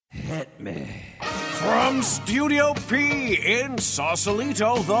Hit me. From Studio P in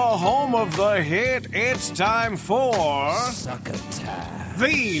Sausalito, the home of the hit, it's time for Succotash.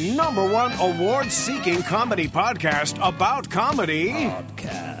 The #1 award-seeking comedy podcast about comedy.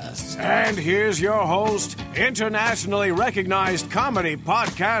 Podcast. And here's your host, internationally recognized comedy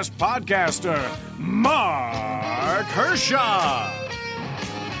podcast podcaster, Mark Hershon.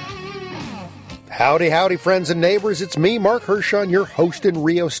 Howdy, howdy, friends and neighbors. It's me, Mark Hershon, your host in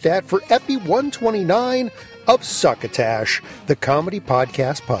Rheostat for Epi 129 of Succotash, the comedy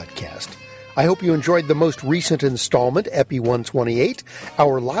podcast. I hope you enjoyed the most recent installment, Epi 128,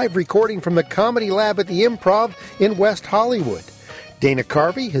 our live recording from the Comedy Lab at the Improv in West Hollywood. Dana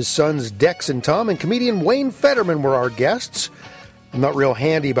Carvey, his sons Dex and Tom, and comedian Wayne Fetterman were our guests. I'm not real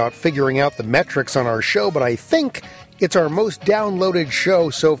handy about figuring out the metrics on our show, but I think it's our most downloaded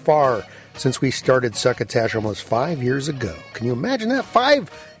show so far since we started Succotash almost 5 years ago. Can you imagine that?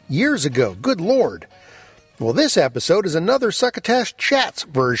 5 years ago. Good Lord. Well, this episode is another Succotash Chats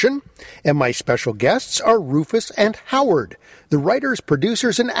version, and my special guests are Rufus and Howard, the writers,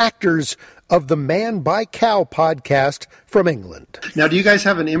 producers, and actors of the Man by Cow podcast from England. Now, do you guys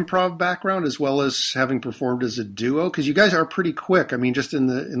have an improv background as well as having performed as a duo? Because you guys are pretty quick. I mean, just in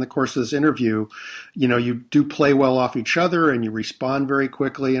the course of this interview, you know, you do play well off each other and you respond very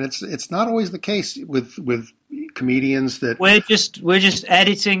quickly, and it's not always the case with comedians that we're just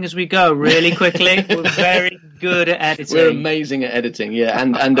editing as we go really quickly. We're very good at editing. We're amazing at editing, yeah,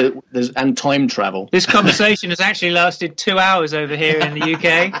 and time travel. This conversation has actually lasted 2 hours over here in the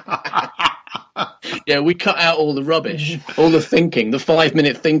UK. Yeah, we cut out all the rubbish, all the thinking, the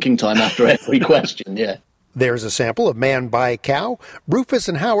 5-minute thinking time after every question, yeah. There's a sample of Man by Cow. Rufus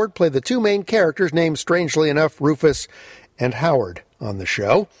and Howard play the two main characters, named strangely enough Rufus and Howard, on the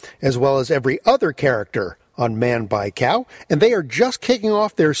show, as well as every other character on Man by Cow, and they are just kicking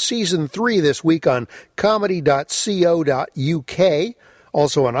off their Season 3 this week on comedy.co.uk,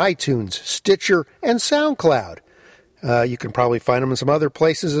 also on iTunes, Stitcher, and SoundCloud. You can probably find them in some other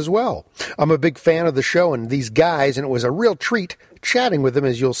places as well. I'm a big fan of the show and these guys, and it was a real treat chatting with them,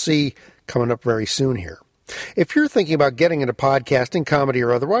 as you'll see coming up very soon here. If you're thinking about getting into podcasting, comedy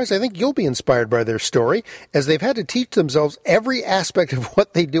or otherwise, I think you'll be inspired by their story, as they've had to teach themselves every aspect of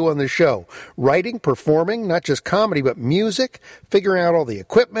what they do on the show. Writing, performing, not just comedy, but music, figuring out all the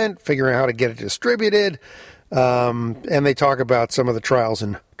equipment, figuring out how to get it distributed, and they talk about some of the trials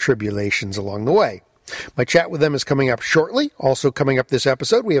and tribulations along the way. My chat with them is coming up shortly. Also coming up this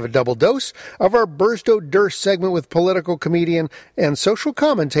episode, we have a double dose of our Bursto Durst segment with political comedian and social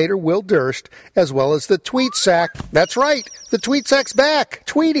commentator Will Durst, as well as the Tweet Sack. That's right, the Tweet Sack's back.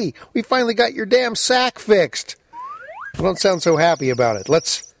 Tweety, we finally got your damn sack fixed. I don't sound so happy about it.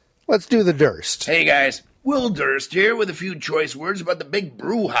 Let's do the Durst. Hey guys, Will Durst here with a few choice words about the big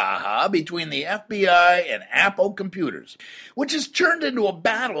brouhaha between the FBI and Apple computers, which has turned into a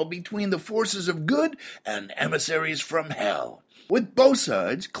battle between the forces of good and emissaries from hell, with both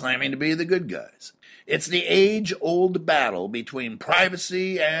sides claiming to be the good guys. It's the age-old battle between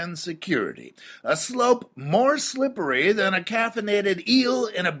privacy and security, a slope more slippery than a caffeinated eel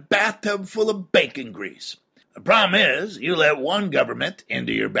in a bathtub full of bacon grease. The problem is, you let one government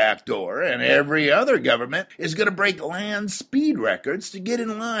into your back door, and every other government is going to break land speed records to get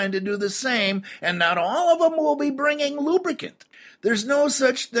in line to do the same, and not all of them will be bringing lubricant. There's no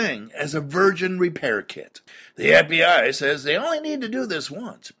such thing as a virgin repair kit. The FBI says they only need to do this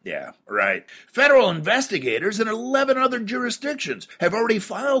once. Yeah, right. Federal investigators in 11 other jurisdictions have already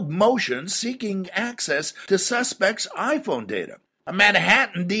filed motions seeking access to suspects' iPhone data. A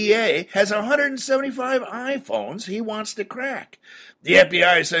Manhattan DA has 175 iPhones he wants to crack. The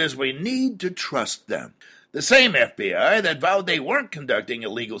FBI says we need to trust them. The same FBI that vowed they weren't conducting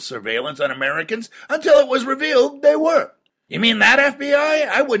illegal surveillance on Americans until it was revealed they were. You mean that FBI?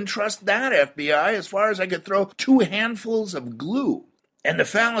 I wouldn't trust that FBI as far as I could throw 2 handfuls of glue. And the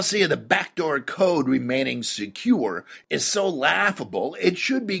fallacy of the backdoor code remaining secure is so laughable, it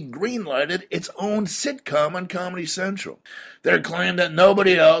should be greenlighted its own sitcom on Comedy Central. Their claim that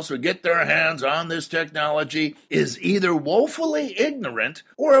nobody else would get their hands on this technology is either woefully ignorant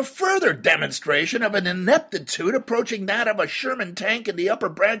or a further demonstration of an ineptitude approaching that of a Sherman tank in the upper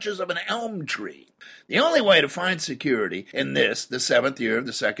branches of an elm tree. The only way to find security in this, the 7th year of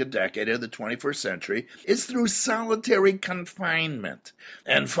the second decade of the 21st century, is through solitary confinement.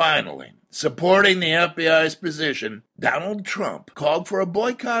 And finally, supporting the FBI's position, Donald Trump called for a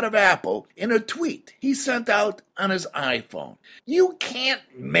boycott of Apple in a tweet he sent out on his iPhone. You can't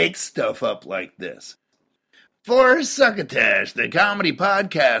make stuff up like this. For Succotash, the comedy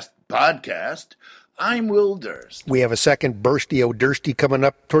podcast, I'm Will Durst. We have a second Bursty O'Dursty coming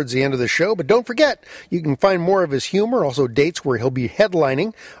up towards the end of the show, but don't forget, you can find more of his humor, also dates where he'll be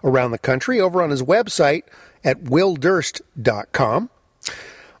headlining around the country over on his website at willdurst.com.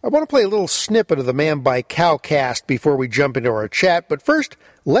 I want to play a little snippet of the Man by Cow cast before we jump into our chat, but first,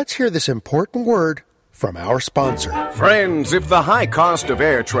 let's hear this important word from our sponsor. Friends, if the high cost of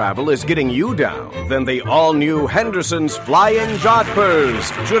air travel is getting you down, then the all-new Henderson's Flying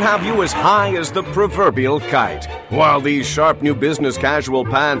Jodhpurs should have you as high as the proverbial kite. While these sharp new business casual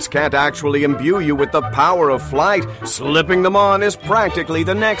pants can't actually imbue you with the power of flight, slipping them on is practically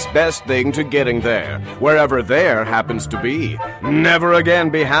the next best thing to getting there, wherever there happens to be. Never again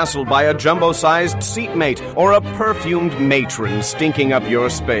be hassled by a jumbo-sized seatmate or a perfumed matron stinking up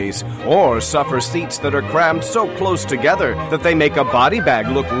your space, or suffer seats that are crammed so close together that they make a body bag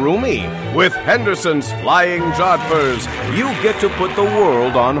look roomy. With Henderson's Flying Jodhpurs, you get to put the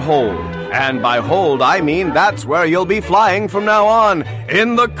world on hold. And by hold, I mean that's where you'll be flying from now on,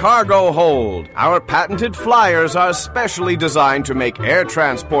 in the cargo hold. Our patented flyers are specially designed to make air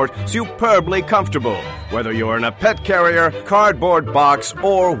transport superbly comfortable, whether you're in a pet carrier, cardboard box,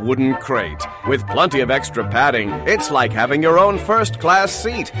 or wooden crate. With plenty of extra padding, it's like having your own first-class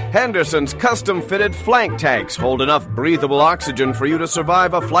seat. Henderson's custom-fitted flank tanks hold enough breathable oxygen for you to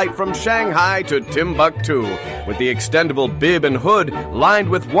survive a flight from Shanghai to Timbuktu. With the extendable bib and hood lined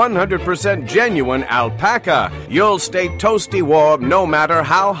with 100% genuine alpaca, you'll stay toasty warm no matter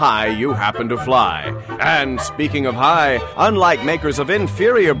how high you happen to fly. And speaking of high, unlike makers of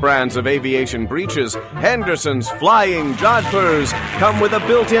inferior brands of aviation breeches, Henderson's Flying Jodhpurs come with a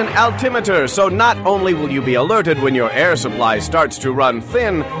built-in altimeter, so not only will you be alerted when your air supply starts to run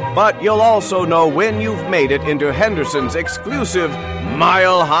thin, but you'll also know when you've made it into Henderson's exclusive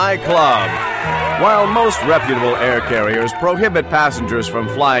Mile High Club. While most reputable air carriers prohibit passengers from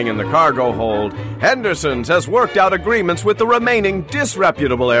flying in the cargo hold, Henderson's has worked out agreements with the remaining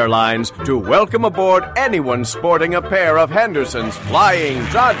disreputable airlines to welcome aboard anyone sporting a pair of Henderson's Flying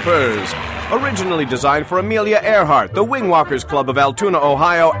Jodhpurs. Originally designed for Amelia Earhart, the Wingwalkers Club of Altoona,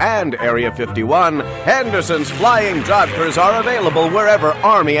 Ohio, and Area 51, Henderson's Flying Jodhpurs are available wherever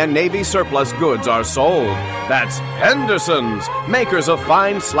Army and Navy surplus goods are sold. That's Henderson's, makers of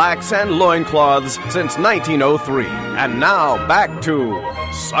fine slacks and loincloths since 1903. And now, back to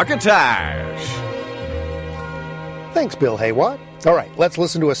Succotash. Thanks, Bill Haywatt. All right, let's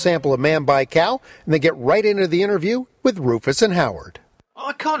listen to a sample of Man by Cow, and then get right into the interview with Rufus and Howard.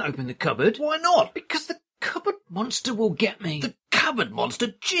 I can't open the cupboard. Why not? Because the cupboard monster will get me. The cupboard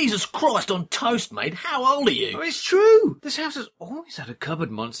monster? Jesus Christ on toast, mate. How old are you? Oh, it's true. This house has always had a cupboard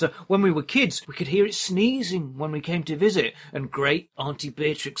monster. When we were kids, we could hear it sneezing when we came to visit. And great Auntie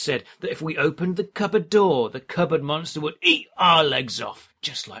Beatrix said that if we opened the cupboard door, the cupboard monster would eat our legs off.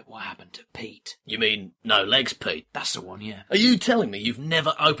 Just like what happened to Pete. You mean no legs, Pete? That's the one, yeah. Are you telling me you've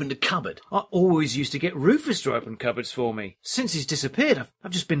never opened a cupboard? I always used to get Rufus to open cupboards for me. Since he's disappeared, I've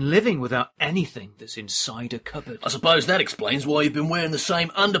just been living without anything that's inside a cupboard. I suppose that explains why you've been wearing the same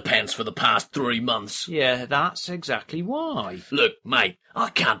underpants for the past 3 months. Yeah, that's exactly why. Look, mate, I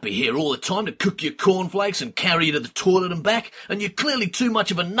can't be here all the time to cook your cornflakes and carry you to the toilet and back, and you're clearly too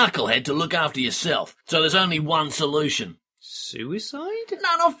much of a knucklehead to look after yourself. So there's only one solution. Suicide?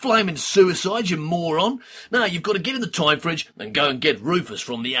 No, not flaming suicide, you moron. No, you've got to get in the time fridge and go and get Rufus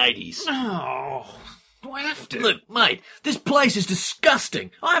from the 80s. Oh, do I have to? Look, mate, this place is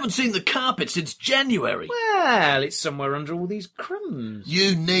disgusting. I haven't seen the carpet since January. Well, it's somewhere under all these crumbs.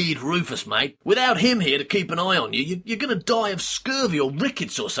 You need Rufus, mate. Without him here to keep an eye on you, you're going to die of scurvy or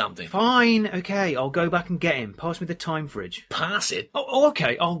rickets or something. Fine, okay, I'll go back and get him. Pass me the time fridge. Pass it? Oh,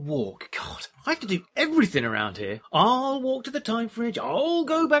 okay, I'll walk. God, I have to do everything around here. I'll walk to the time fridge, I'll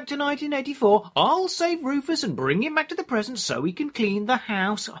go back to 1984, I'll save Rufus and bring him back to the present so he can clean the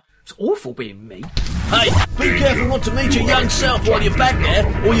house. It's awful being me. Hey, be careful not to meet your young self while you're back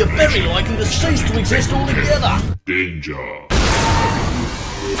there, or you're very likely to cease to exist altogether. Danger.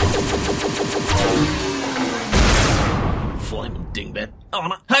 Flaming dingbat. Oh,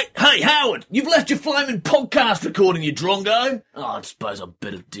 no. Hey, Howard, you've left your flaming podcast recording, you drongo. Oh, I suppose I'd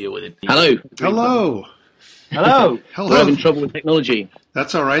better deal with it. Hello. Hello. Hello. Hello. We're having trouble with technology.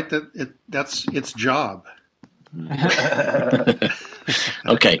 That's all right. That's its job.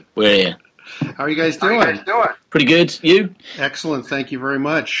 Okay, we're here. How are you guys doing? Pretty good. You? Excellent. Thank you very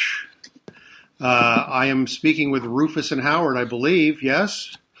much. I am speaking with Rufus and Howard, I believe.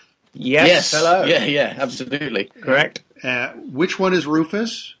 Yes? Yes. Hello. Yeah, absolutely. Correct. Which one is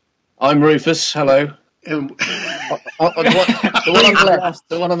Rufus? I'm Rufus. Hello. And The one on the left.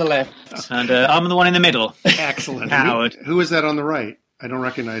 The one on the left. And I'm the one in the middle. excellent. Howard. Who is that on the right? I don't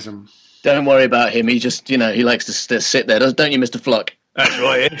recognize him. Don't worry about him. He just, he likes to sit there, don't you, Mr. Fluck? That's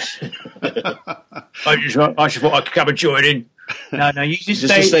right. I just thought I'd come and join in. No, you just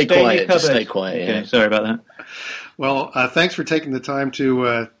stay quiet. In your just stay quiet. Okay, sorry about that. Well, thanks for taking the time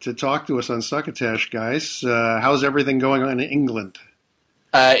to talk to us on Succotash, guys. How's everything going on in England?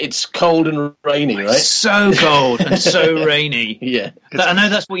 It's cold and rainy, right? So cold and so rainy. Yeah. I know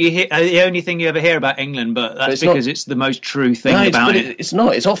that's what you hear. The only thing you ever hear about England, but that's because it's the most true thing about it. It's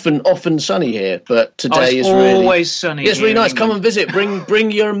not. It's often sunny here, but today is always sunny. It's really nice. Come and visit.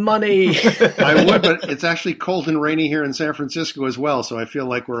 Bring your money. I would, but it's actually cold and rainy here in San Francisco as well. So I feel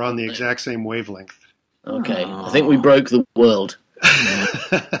like we're on the exact same wavelength. Okay, I think we broke the world.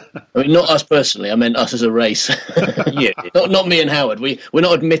 I mean, not us personally. I meant us as a race. Yeah, not me and Howard. We're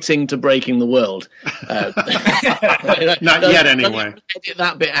not admitting to breaking the world. Not yet, anyway. Edit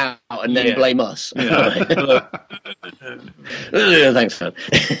that bit out and then blame us. Yeah. Thanks, man.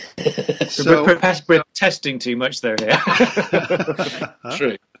 So, we're testing too much there here.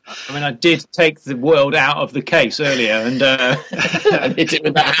 True. I mean, I did take the world out of the case earlier, and hit it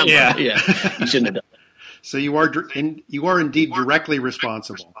with that hammer. Yeah. You shouldn't have done. So you are indeed directly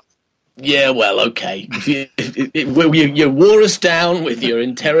responsible. Yeah, well, okay. You wore us down with your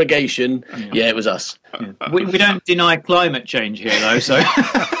interrogation. Yeah, it was us. Yeah. We don't deny climate change here, though. So,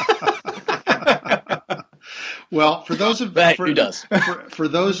 well, for those of who does? For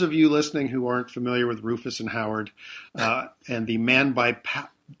those of you listening who aren't familiar with Rufus and Howard and the Man by Cow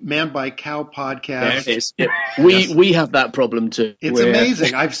podcast, there it is. We have that problem too. It's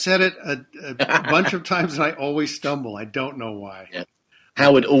amazing. I've said it a bunch of times and I always stumble. I don't know why. Yeah.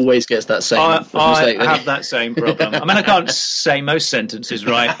 Howard always gets that same mistake. I have that same problem. I mean, I can't say most sentences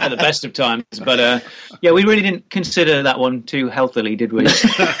right at the best of times, but we really didn't consider that one too healthily, did we?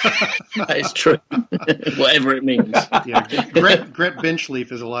 That is true. Whatever it means. Yeah, Gret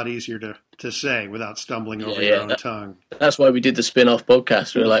Benchleaf is a lot easier to say without stumbling over your own tongue. That's why we did the spin-off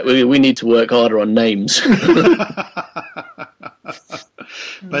podcast. We're like, we need to work harder on names.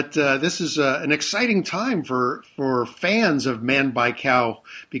 But this is an exciting time for fans of Man by Cow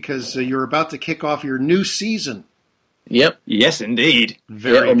because you're about to kick off your new season. Yep. Yes, indeed.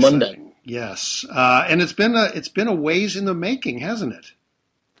 Very on exciting. Monday. Yes, and it's been a ways in the making, hasn't it?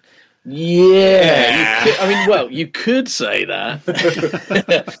 Yeah. You could say that.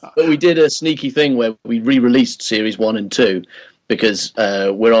 But we did a sneaky thing where we re-released series 1 and 2 because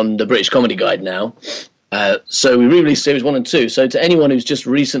we're on the British Comedy Guide now. So we re-released series 1 and 2. So to anyone who's just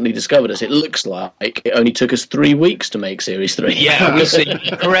recently discovered us, it looks like it only took us 3 weeks to make series 3. Yeah, we seem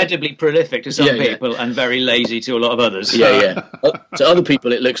incredibly prolific to some people and very lazy to a lot of others. Yeah. To other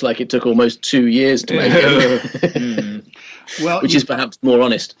people, it looks like it took almost 2 years to make it. Well, which is perhaps more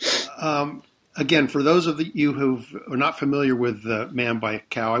honest. Again, for those of you who are not familiar with Man by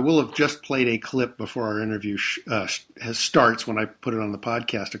Cow, I will have just played a clip before our interview starts when I put it on the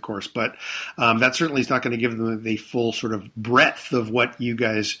podcast, of course. But that certainly is not going to give them the full sort of breadth of what you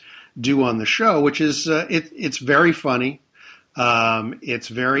guys do on the show, which is it's very funny. It's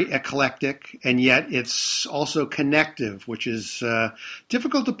very eclectic, and yet it's also connective, which is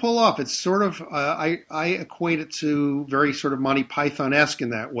difficult to pull off. It's sort of I equate it to very sort of Monty Python-esque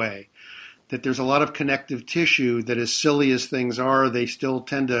in that way. That there's a lot of connective tissue that, as silly as things are, they still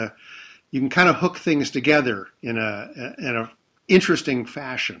tend to. You can kind of hook things together in a interesting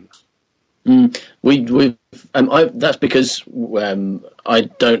fashion. That's because I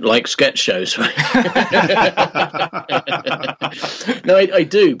don't like sketch shows. No, I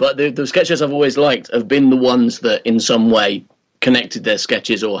do, but the sketch shows I've always liked have been the ones that, in some way, connected their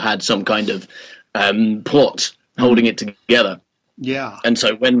sketches or had some kind of plot holding it together. Yeah. And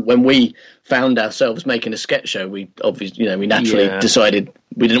so when we found ourselves making a sketch show, we obviously, we naturally decided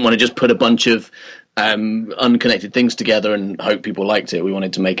we didn't want to just put a bunch of unconnected things together and hope people liked it. We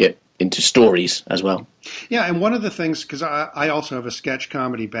wanted to make it into stories as well. Yeah, and one of the things, because I also have a sketch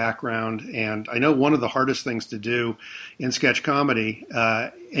comedy background, and I know one of the hardest things to do in sketch comedy,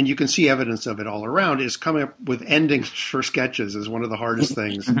 and you can see evidence of it all around, is coming up with endings for sketches is one of the hardest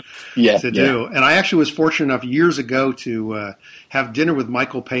things to do. And I actually was fortunate enough years ago to have dinner with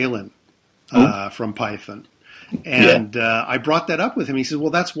Michael Palin from Python. And I brought that up with him. He said,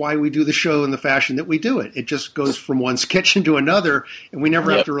 well, that's why we do the show in the fashion that we do it. It just goes from one sketch into another, and we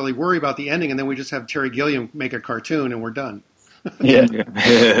never have to really worry about the ending, and then we just have Terry Gilliam make a cartoon, and we're done.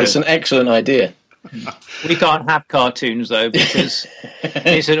 It's an excellent idea. We can't have cartoons, though, because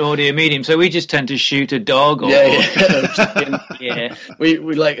it's an audio medium, so we just tend to shoot a dog. We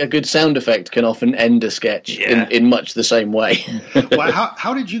like a good sound effect can often end a sketch in much the same way. Well,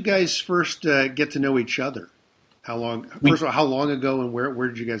 how did you guys first get to know each other? How long? First of all, how long ago, and where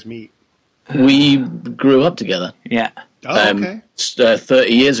did you guys meet? We grew up together. Yeah. Oh, okay.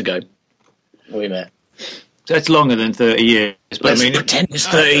 30 years ago we met. So it's longer than 30 years. But Let's I mean, pretend it's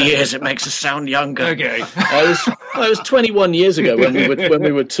 30 years. It makes us sound younger. Okay. I was 21 years ago when we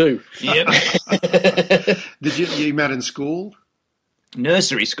were 2. Yep. Did you met in school?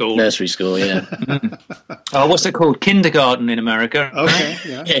 Nursery school. Nursery school, yeah. Oh, what's it called? Kindergarten in America. Okay,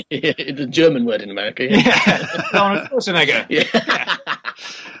 yeah. The German word in America. Yeah. Arnold Schwarzenegger. Yeah.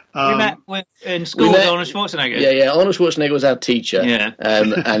 We met in school with Arnold Schwarzenegger. Yeah. Arnold Schwarzenegger was our teacher. Yeah.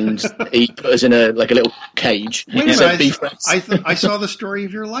 And he put us in a little cage. Wait a He said, minute, "Be friends." I saw the story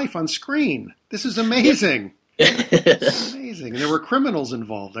of your life on screen. This is amazing. This is amazing. And there were criminals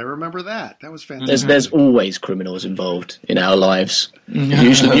involved. I remember that. That was fantastic. There's always criminals involved in our lives.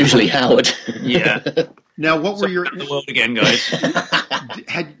 Usually Howard. Yeah. Now, what were your... The world again, guys.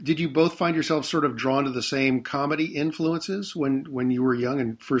 Did you both find yourselves sort of drawn to the same comedy influences when you were young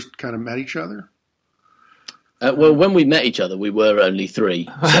and first kind of met each other? Well, when we met each other, we were only 3.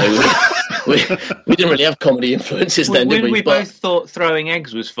 So we didn't really have comedy influences then, did we? We both thought throwing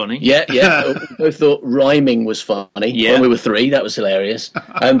eggs was funny. Yeah. We both thought rhyming was funny when we were 3. That was hilarious.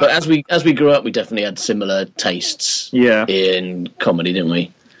 But as we grew up, we definitely had similar tastes in comedy, didn't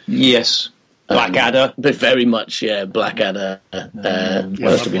we? Yes. Blackadder. But very much, Blackadder. What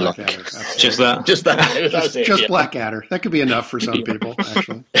else did we like? Just that. Just that. That was it, Just Blackadder. That could be enough for some people,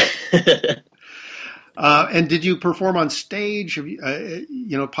 actually. And did you perform on stage?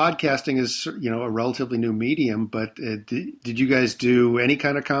 Podcasting is, a relatively new medium, but did you guys do any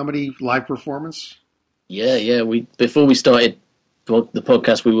kind of comedy live performance? Yeah. Before we started the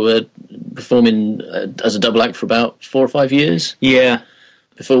podcast, we were performing as a double act for about 4 or 5 years. Yeah.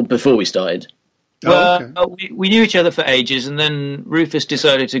 Before we started. Well, we knew each other for ages, and then Rufus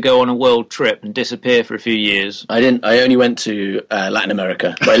decided to go on a world trip and disappear for a few years. I only went to Latin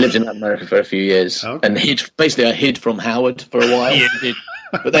America, but I lived in Latin America for a few years, and I hid from Howard for a while. Yeah, he did.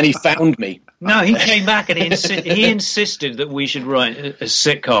 But then he found me. No, he came back and he insisted that we should write a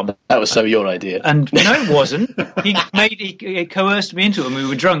sitcom. That was so your idea. And no, it wasn't. He coerced me into it when we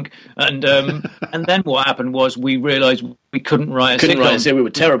were drunk. And then what happened was we realised we couldn't write a sitcom. We were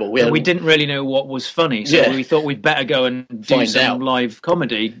terrible. We didn't really know what was funny, so we thought we'd better go and do some live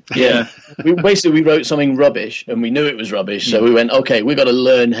comedy. Yeah. we wrote something rubbish, and we knew it was rubbish, so we went, okay, we've got to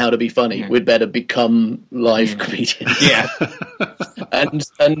learn how to be funny. Yeah. We'd better become live comedians. Yeah.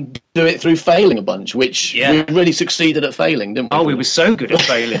 and do it through failing a bunch, which we really succeeded at failing, didn't we? Oh, we were so good at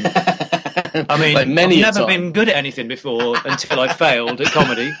failing. I mean, I've never been good at anything before until I failed at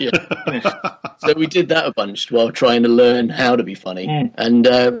comedy. So we did that a bunch while trying to learn how to be funny. And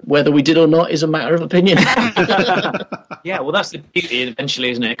whether we did or not is a matter of opinion. Yeah, well, that's the beauty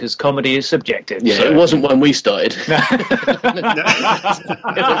eventually, isn't it? Because comedy is subjective. Yeah, it wasn't when we started. It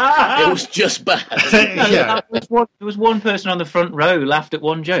was just bad. There was one person on the front row who laughed at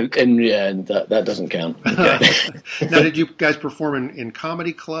one joke. And that doesn't count. Now, did you guys perform in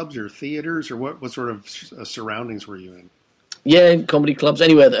comedy clubs or theaters, or what sort of surroundings were you in? Yeah, in comedy clubs,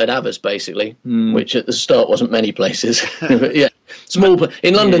 anywhere that would have us, basically. Which at the start wasn't many places. Yeah, small.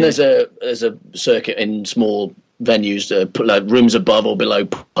 In London, there's a circuit in small venues, like rooms above or below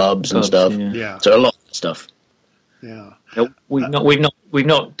pubs and stuff. Yeah. So a lot of stuff. Yeah. We've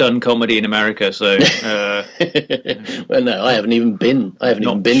not done comedy in America, so. Well, no, I haven't even been. I haven't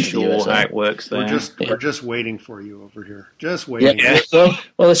even been to the USA. How it works there. We're just waiting for you over here. Just waiting. Yeah.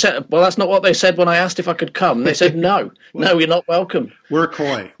 Well, they said, that's not what they said when I asked if I could come. They said no. No, you're not welcome. We're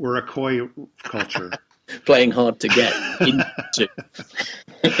coy. We're a coy culture. Playing hard to get into.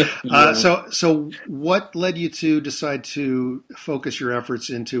 So what led you to decide to focus your efforts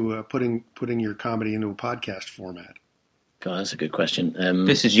into putting your comedy into a podcast format? God, that's a good question.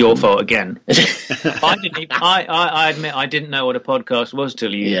 This is your fault again. I admit I didn't know what a podcast was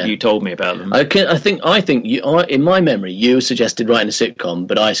till you told me about them. I think you are, in my memory, you suggested writing a sitcom,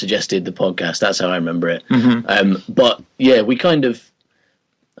 but I suggested the podcast. That's how I remember it. Mm-hmm. But yeah, we kind of,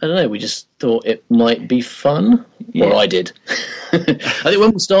 I don't know, we just thought it might be fun. Yeah. Or I did. I think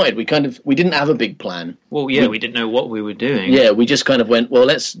when we started, we didn't have a big plan. Well, yeah, we didn't know what we were doing. Yeah, we just kind of went, well,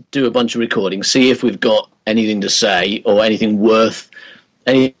 let's do a bunch of recordings, see if we've got anything to say or anything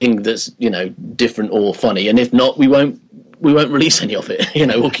that's, different or funny. And if not, we won't release any of it.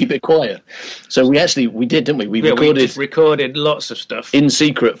 We'll keep it quiet. So we did, didn't we? We recorded lots of stuff in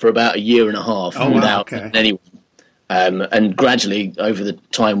secret for about a year and a half without anyone. And gradually, over the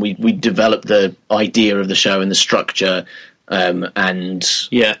time, we developed the idea of the show and the structure, and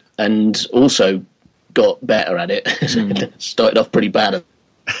also got better at it. Started off pretty bad at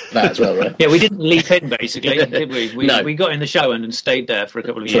that as well, right? Yeah, we didn't leap in, basically, did we? No. We got in the show and stayed there for a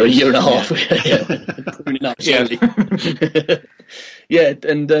couple of years. For a year and a half. Pruning up slowly. Yeah,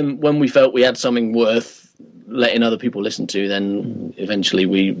 and when we felt we had something worth letting other people listen to, then eventually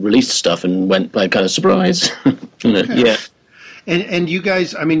we released stuff and went by kind of surprise. Yeah. And you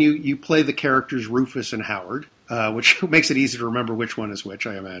guys, I mean, you play the characters Rufus and Howard, which makes it easy to remember which one is which,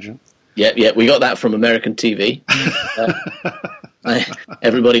 I imagine. Yeah, we got that from American TV.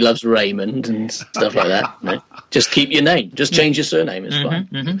 Everybody loves Raymond and stuff like that. You know? Just keep your name. Just change your surname. It's fine.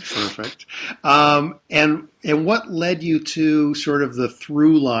 Perfect. And what led you to sort of the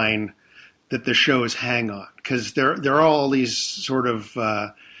through line that the shows hang on? Because there are all these sort of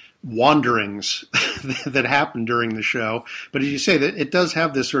wanderings that happen during the show. But as you say, that it does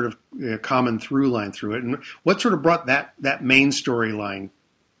have this sort of common through line through it. And what sort of brought that main storyline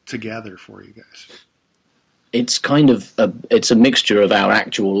together for you guys? It's kind of it's a mixture of our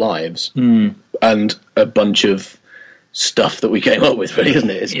actual lives and a bunch of stuff that we came up with, really, isn't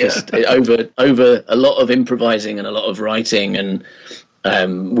it? It's just over a lot of improvising and a lot of writing, and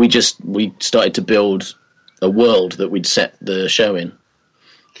we started to build a world that we'd set the show in.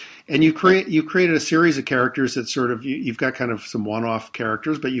 And you created a series of characters that sort of you've got kind of some one-off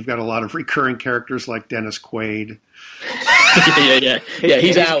characters, but you've got a lot of recurring characters like Dennis Quaid. Yeah.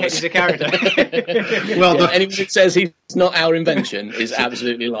 He's ours. He's a character. Well, anyone who says he's not our invention is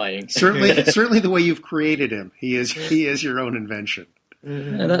absolutely lying. Certainly, the way you've created him, he is your own invention.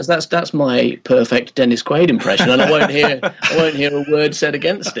 And that's my perfect Dennis Quaid impression, and I won't hear a word said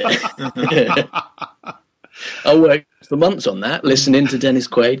against it. I worked for months on that, listening to Dennis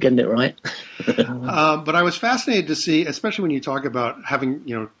Quaid, getting it right. But I was fascinated to see, especially when you talk about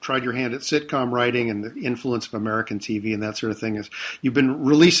having tried your hand at sitcom writing and the influence of American TV and that sort of thing, is you've been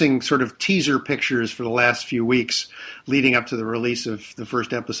releasing sort of teaser pictures for the last few weeks leading up to the release of the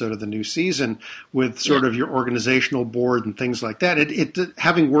first episode of the new season with sort of your organizational board and things like that. It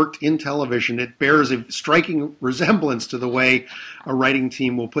having worked in television, it bears a striking resemblance to the way a writing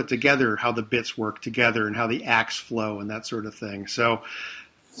team will put together how the bits work together and how the acts flow and that sort of thing. So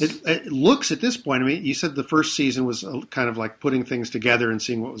it looks at this point, I mean, you said the first season was kind of like putting things together and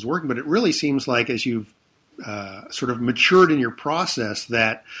seeing what was working, but it really seems like as you've sort of matured in your process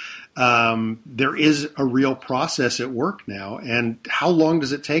that there is a real process at work now. And how long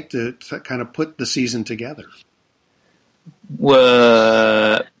does it take to kind of put the season together?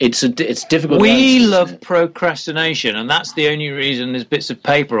 It's difficult. We love procrastination, and that's the only reason there's bits of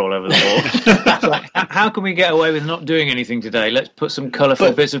paper all over the wall. It's like, how can we get away with not doing anything today? Let's put some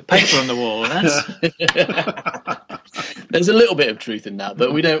colourful bits of paper on the wall. There's a little bit of truth in that,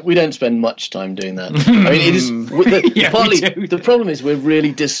 but we don't spend much time doing that. I mean, it is partly the problem is we're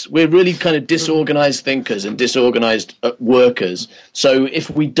really kind of disorganized thinkers and disorganized workers. So if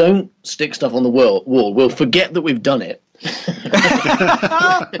we don't stick stuff on the wall, we'll forget that we've done it.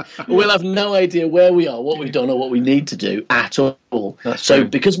 We'll have no idea where we are, what we've done, or what we need to do at all.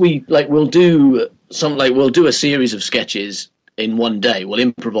 Because we'll do a series of sketches in one day. We'll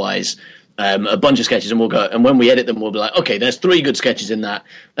improvise a bunch of sketches, and we'll go. And when we edit them, we'll be like, okay, there's 3 good sketches in that,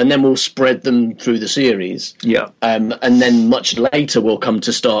 and then we'll spread them through the series. Yeah. And then much later, we'll come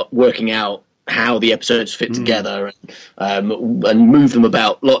to start working out how the episodes fit together, and move them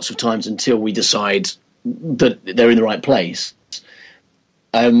about lots of times until we decide that they're in the right place.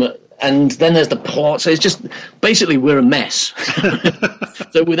 And then there's the plot. So it's just basically we're a mess.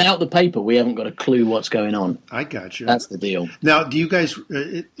 So without the paper, we haven't got a clue what's going on. I got you. That's the deal. Now, do you guys?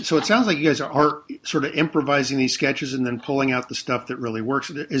 So it sounds like you guys are sort of improvising these sketches and then pulling out the stuff that really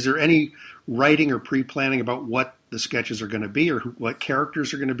works. Is there any writing or pre-planning about what the sketches are going to be or what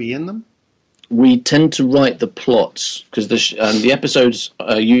characters are going to be in them? We tend to write the plots because the episodes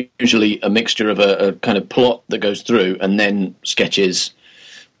are usually a mixture of a kind of plot that goes through and then sketches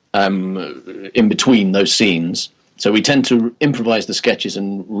in between those scenes. So we tend to improvise the sketches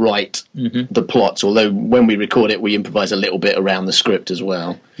and write the plots, although when we record it, we improvise a little bit around the script as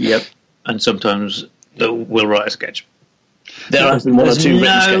well. Yep. And sometimes we'll write a sketch. There have been 1 or 2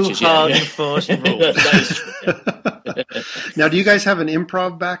 written sketches. No hard and fast rules. Now, do you guys have an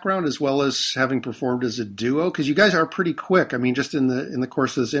improv background as well as having performed as a duo? Because you guys are pretty quick. I mean, just in the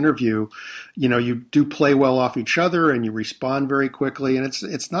course of this interview, you do play well off each other and you respond very quickly. And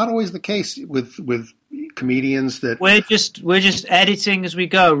it's not always the case with comedians that we're just editing as we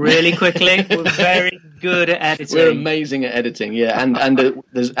go really quickly. We're very good at editing. We're amazing at editing, yeah,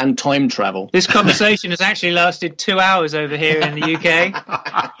 and time travel. This conversation has actually lasted 2 hours over here in the UK.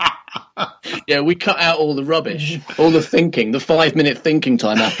 Yeah, we cut out all the rubbish, all the thinking, the 5-minute thinking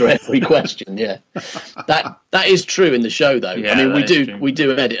time after every question. Yeah, that is true in the show, though. Yeah, I mean, we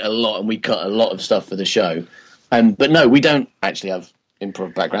do edit a lot and we cut a lot of stuff for the show. But no, we don't actually have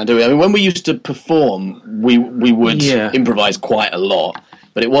improv background, do we? I mean, when we used to perform, we would improvise quite a lot,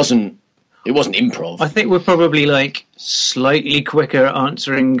 but it wasn't improv. I think we're probably like slightly quicker at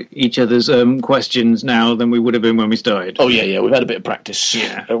answering each other's questions now than we would have been when we started. Oh yeah, we've had a bit of practice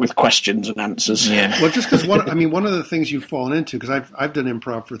with questions and answers. Yeah. Well, just because one of the things you've fallen into, because I've done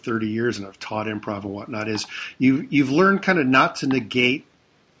improv for 30 years and I've taught improv and whatnot, is you've learned kind of not to negate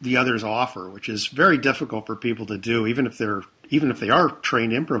the other's offer, which is very difficult for people to do, even if they are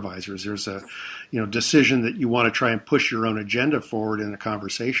trained improvisers. There's a decision that you want to try and push your own agenda forward in a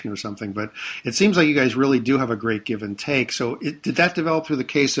conversation or something. But it seems like you guys really do have a great give and take. So did that develop through the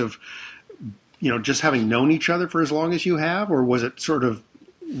case of just having known each other for as long as you have, or was it sort of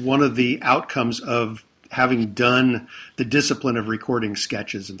one of the outcomes of having done the discipline of recording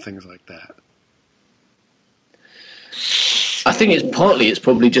sketches and things like that? I think it's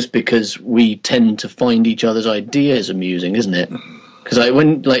probably just because we tend to find each other's ideas amusing, isn't it? Because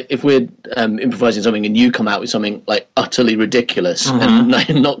if we're improvising something and you come out with something like utterly ridiculous and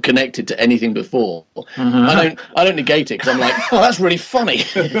not connected to anything before, I don't negate it because I'm like, oh, that's really funny.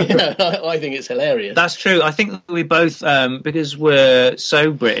 I think it's hilarious. That's true. I think we both, because we're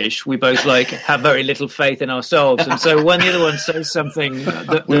so British, we both have very little faith in ourselves, and so when the other one says something,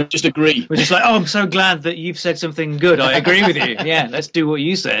 we just agree. We're just like, oh, I'm so glad that you've said something good. I agree with you. Yeah, let's do what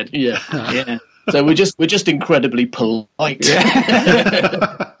you said. Yeah. So we're just incredibly polite.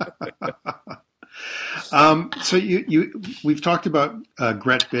 So we've talked about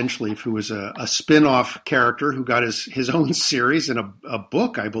Gret Benchleaf, who was a spin-off character who got his own series in a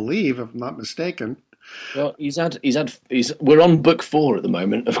book, I believe, if I'm not mistaken. Well, we're on book 4 at the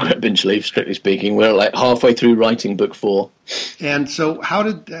moment of Gret Benchleaf, strictly speaking. We're like halfway through writing book 4. And so how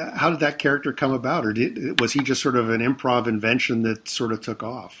did that character come about, or was he just sort of an improv invention that sort of took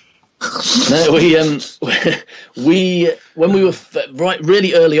off? No, when we were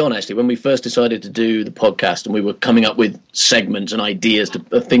really early on, actually, when we first decided to do the podcast and we were coming up with segments and ideas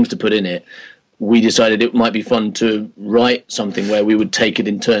of things to put in it, we decided it might be fun to write something where we would take it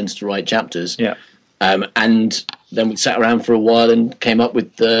in turns to write chapters. Yeah. And then we sat around for a while and came up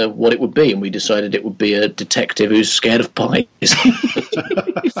with what it would be, and we decided it would be a detective who's scared of pies.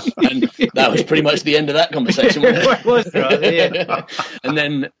 And that was pretty much the end of that conversation. It was, right? Yeah.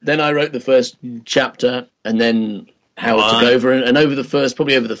 And then I wrote the first chapter, and then Howard took over, and over the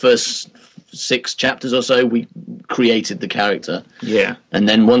first 6 chapters or so, we created the character. Yeah. And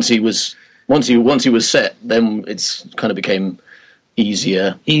then once he was set, then it's kind of became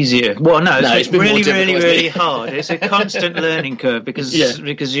easier. Well, no, it's really hard. It's a constant learning curve because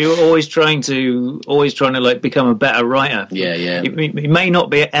you're always trying to become a better writer. Yeah. It may not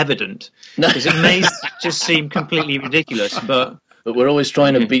be evident because it may just seem completely ridiculous, but we're always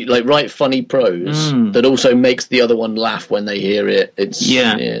trying to write funny prose that also makes the other one laugh when they hear it. It's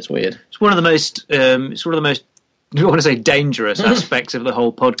weird. It's one of the most I want to say dangerous aspects of the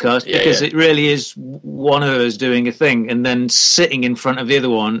whole podcast because it really is one of us doing a thing and then sitting in front of the other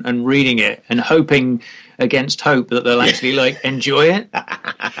one and reading it and hoping against hope that they'll actually enjoy it.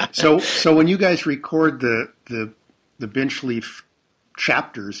 So when you guys record the Benchleaf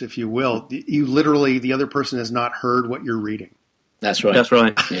chapters, if you will, you literally, the other person has not heard what you're reading. That's right.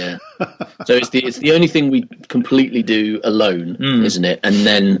 Yeah. So it's the only thing we completely do alone, isn't it? And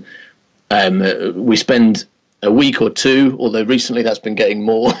then we spend a week or 2, although recently that's been getting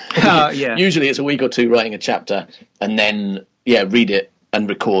more. Usually it's a week or 2 writing a chapter, and then read it and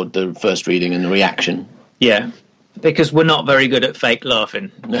record the first reading and the reaction. Yeah, because we're not very good at fake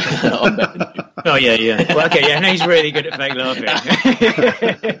laughing. Oh yeah. Well, okay, no, he's really good at fake laughing.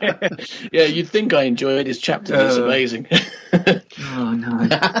 Yeah, you'd think I enjoyed his chapter. It's amazing. Oh no.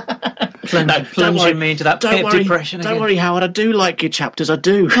 Plunging me into that pit of depression again. Don't worry, Howard. I do like your chapters. I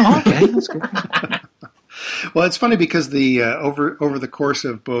do. Oh, okay, that's good. Well, it's funny because the over the course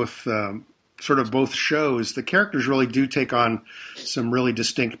of both both shows, the characters really do take on some really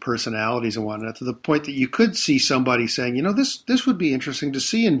distinct personalities and whatnot, to the point that you could see somebody saying, this would be interesting to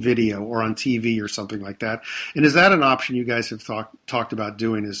see in video or on TV or something like that. And is that an option you guys have talked about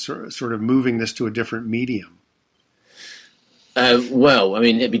doing, is sort of moving this to a different medium? Well, I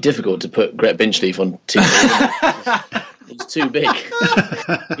mean, it'd be difficult to put Gret Benchleaf on TV. He's too big.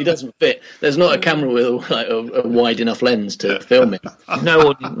 He doesn't fit. There's not a camera with a wide enough lens to film it.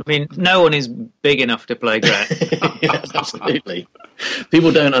 No one is big enough to play Gret. Yes, absolutely.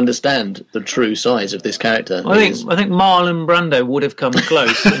 People don't understand the true size of this character. I think Marlon Brando would have come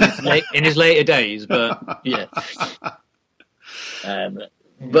close in his later days, but yeah.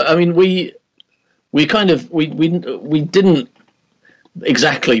 But I mean, we didn't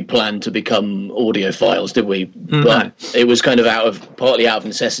exactly plan to become audiophiles, did we? But it was kind of partly out of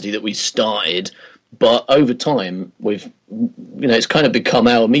necessity that we started. But over time, it's kind of become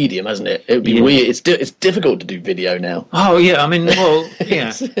our medium, hasn't it? It would be weird. It's difficult to do video now. Oh yeah, I mean, well,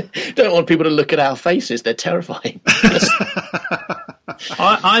 yeah. Don't want people to look at our faces; they're terrifying.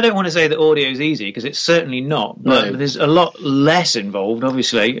 I don't want to say that audio is easy because it's certainly not. But there's a lot less involved,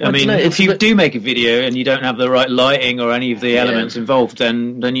 obviously. I mean, if you do make a video and you don't have the right lighting or any of the elements involved,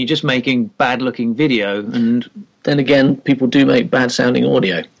 then you're just making bad-looking video. And then again, people do make bad-sounding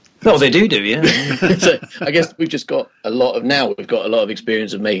audio. Oh, they do, yeah. So I guess we've got a lot of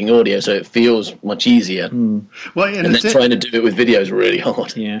experience of making audio, so it feels much easier. Well, and then trying to do it with video is really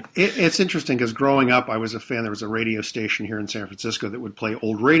hard. Yeah, it's interesting because growing up, I was a fan. There was a radio station here in San Francisco that would play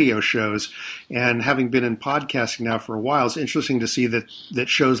old radio shows, and having been in podcasting now for a while, it's interesting to see that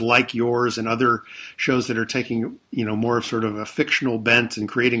shows like yours and other shows that are taking more of sort of a fictional bent and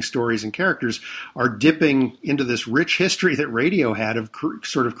creating stories and characters are dipping into this rich history that radio had of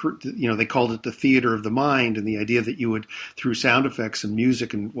they called it the theater of the mind, and the idea that you would, through sound effects and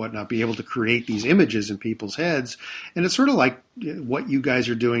music and whatnot, be able to create these images in people's heads. And it's sort of like what you guys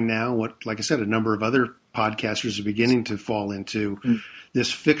are doing now, what, like I said, a number of other podcasters are beginning to fall into,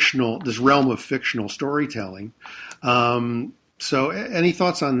 this realm of fictional storytelling. So any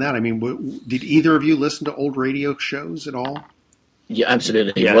thoughts on that? I mean, did either of you listen to old radio shows at all? Yeah,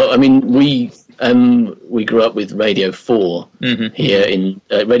 absolutely. Yeah. Well, I mean, we grew up with Radio 4 here in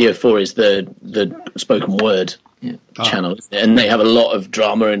Radio 4 is the spoken word channel, and they have a lot of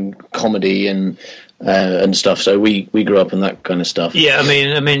drama and comedy and stuff. So we grew up in that kind of stuff. Yeah,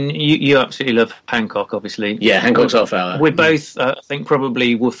 I mean, you absolutely love Hancock, obviously. Yeah, Hancock's Half Hour. We're both, I think,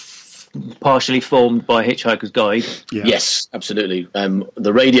 probably were partially formed by Hitchhiker's Guide. Yeah. Yes, absolutely.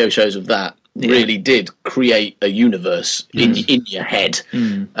 The radio shows of that really did create a universe in your head,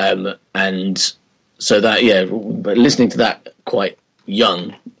 and so that but listening to that quite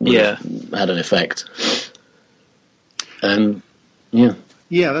young had an effect.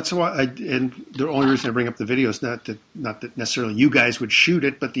 Yeah, that's why. And the only reason I bring up the video is not that necessarily you guys would shoot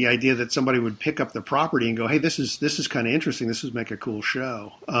it, but the idea that somebody would pick up the property and go, "Hey, this is kind of interesting. This would make a cool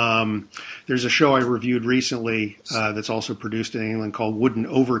show." There's a show I reviewed recently that's also produced in England called Wooden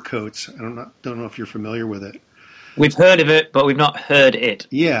Overcoats. I don't know if you're familiar with it. We've heard of it, but we've not heard it.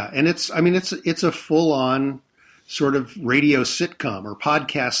 Yeah, and it's a full on sort of radio sitcom or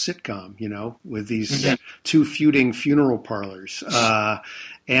podcast sitcom, with these two feuding funeral parlors.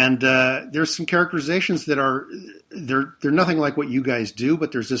 And there's some characterizations that are, they're nothing like what you guys do,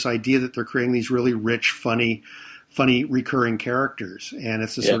 but there's this idea that they're creating these really rich, funny recurring characters. And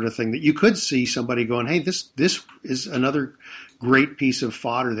it's the sort of thing that you could see somebody going, hey, this is another great piece of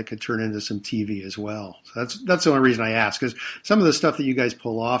fodder that could turn into some TV as well. So that's the only reason I ask, because some of the stuff that you guys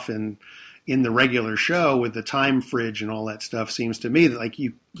pull off in the regular show with the time fridge and all that stuff seems to me that like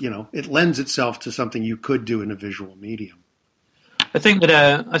it lends itself to something you could do in a visual medium. I think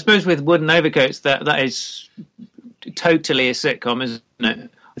that I suppose with Wooden Overcoats that is totally a sitcom, isn't it?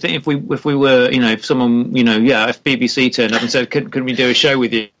 I think if we were, if someone, if BBC turned up and said, "Could we do a show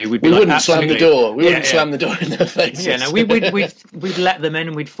with you?" We wouldn't slam the door. We wouldn't slam the door in their faces. Yeah, no, we'd let them in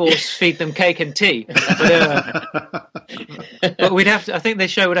and we'd force feed them cake and tea. But we'd have to. I think the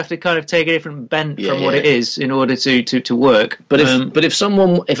show would have to kind of take a different bent from what it is in order to work. But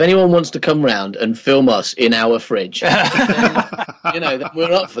if anyone wants to come round and film us in our fridge, then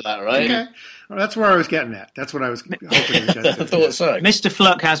we're up for that, right? Okay. Well, that's where I was getting at. That's what I was hoping to get I thought so. Mr.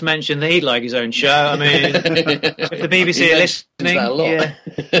 Fluck has mentioned that he'd like his own show. I mean, if the BBC are listening. That a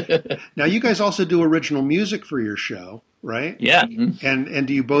lot. Now, you guys also do original music for your show, right? Yeah. Mm-hmm. And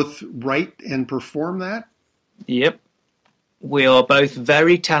do you both write and perform that? Yep. We are both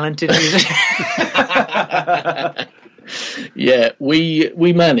very talented musicians. Yeah,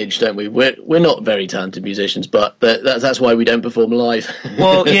 we manage, don't we? We're not very talented musicians, but that's why we don't perform live.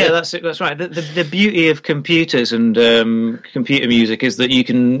 Well, yeah, that's right. The beauty of computers and computer music is that you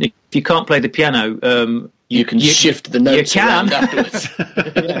can, if you can't play the piano, you can shift the notes around afterwards.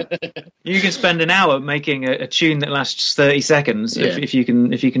 You can spend an hour making a tune that lasts 30 seconds if you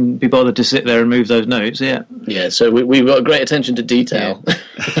can be bothered to sit there and move those notes. Yeah. Yeah. So we've got great attention to detail.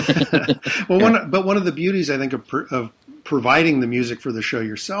 Yeah. Well, one of the beauties I think of providing the music for the show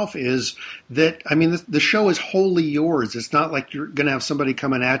yourself is that, I mean, the show is wholly yours. It's not like you're going to have somebody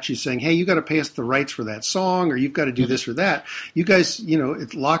coming at you saying, hey, you got to pay us the rights for that song, or you've got to do this or that. You guys,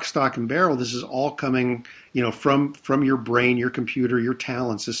 it's lock, stock, and barrel. This is all coming, from your brain, your computer, your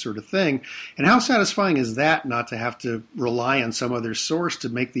talents, this sort of thing. And how satisfying is that, not to have to rely on some other source to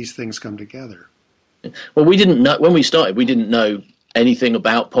make these things come together? Well, we didn't know when we started. We didn't know anything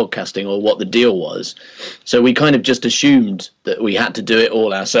about podcasting or what the deal was, so we kind of just assumed that we had to do it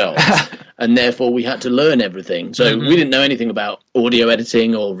all ourselves, and therefore we had to learn everything. So we didn't know anything about audio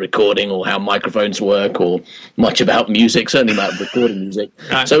editing or recording or how microphones work or much about music, certainly about recording music.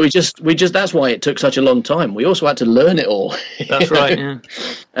 Right. So we just that's why it took such a long time. We also had to learn it all. That's right.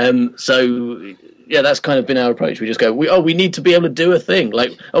 Yeah. So yeah, that's kind of been our approach. We just go, we need to be able to do a thing.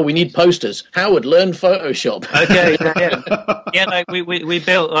 Like, we need posters. Howard, learn Photoshop. Okay, yeah. Like we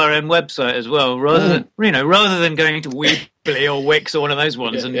built our own website as well, rather than going to Weebly or Wix or one of those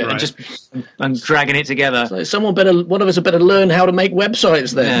ones and just dragging it together. So one of us had better learn how to make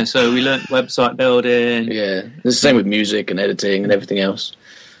websites then. Yeah, so we learned website building. Yeah, it's the same with music and editing and everything else.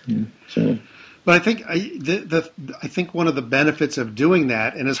 Yeah. So. But I think I think one of the benefits of doing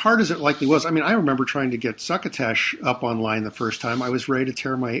that, and as hard as it likely was, I mean, I remember trying to get Succotash up online the first time. I was ready to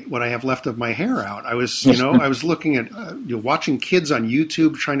tear what I have left of my hair out. I was, I was looking at watching kids on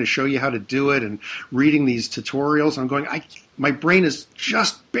YouTube trying to show you how to do it, and reading these tutorials. I'm going, my brain is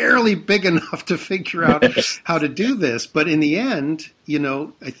just barely big enough to figure out how to do this. But in the end,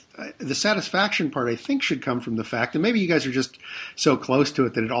 the satisfaction part, I think, should come from the fact, and maybe you guys are just so close to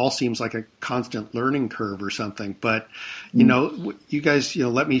it that it all seems like a constant learning curve or something. But, you guys,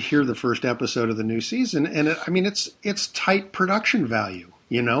 let me hear the first episode of the new season. And it's tight production value,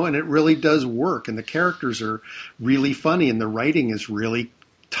 and it really does work. And the characters are really funny, and the writing is really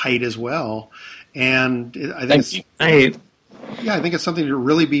tight as well. And I think it's something to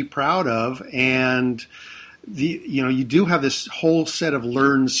really be proud of. And you do have this whole set of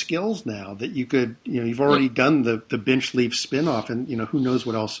learned skills now that you could, you've already done the Bench Leaf spinoff, and who knows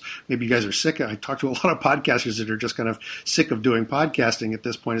what else. Maybe you guys are sick. I talk to a lot of podcasters that are just kind of sick of doing podcasting at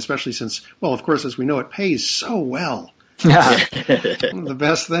this point, especially since, well, of course, as we know, it pays so well. Yeah. One of the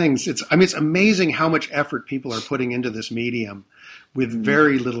best things. It's amazing how much effort people are putting into this medium with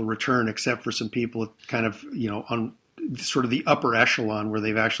very little return, except for some people kind of, on sort of the upper echelon where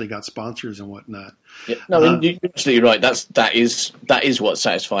they've actually got sponsors and whatnot. Yeah. No, you're absolutely right. That is what's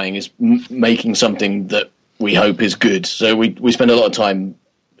satisfying, is making something that we hope is good. So we spend a lot of time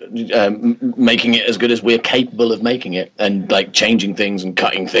making it as good as we're capable of making it, and like changing things and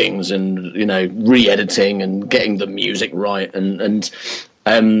cutting things and re-editing and getting the music right, and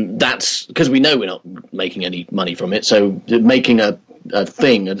that's because we know we're not making any money from it. So making a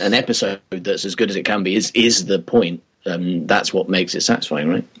thing, an episode that's as good as it can be is the point. That's what makes it satisfying,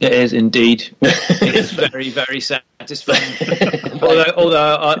 right? It is indeed. It is very, very satisfying.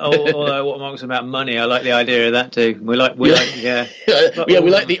 although what Mark was about money, I like the idea of that too. We like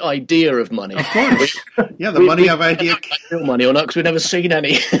the idea of money. Of course, the money of idea. Real money or not? Because we've never seen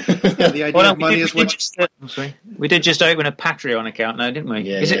any. The idea of money is what. We did just open a Patreon account now, didn't we?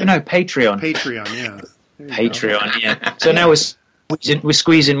 Yeah, Patreon? Patreon, yeah. Patreon, yeah. So now we're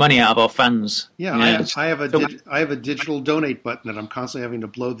squeezing money out of our fans. Yeah, I have a digital donate button that I'm constantly having to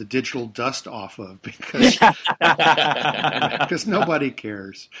blow the digital dust off of because nobody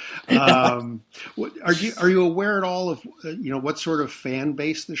cares. Are you aware at all of what sort of fan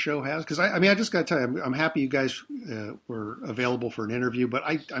base the show has? Because I just got to tell you, I'm happy you guys were available for an interview. But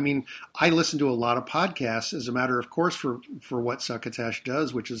I listen to a lot of podcasts as a matter of course for what Succotash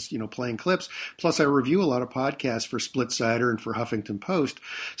does, which is playing clips. Plus, I review a lot of podcasts for Splitsider and for Huffington Post.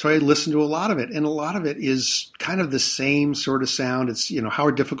 So I listen to a lot of it, and a lot of it is kind of the same sort of sound. It's, how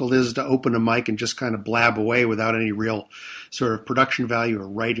difficult it is to open a mic and just kind of blab away without any real sort of production value or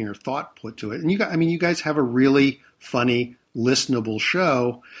writing or thought put to it. And you guys have a really funny, listenable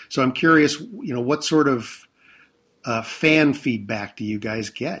show. So I'm curious, what sort of fan feedback do you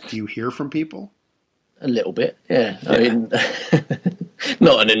guys get? Do you hear from people? A little bit, yeah. I mean,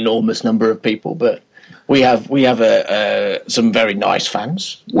 not an enormous number of people, but we have some very nice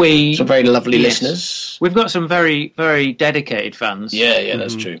fans. Some very lovely listeners. We've got some very, very dedicated fans. Yeah,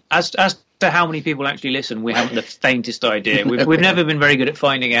 that's true. As to how many people actually listen, we haven't the faintest idea. We've never been very good at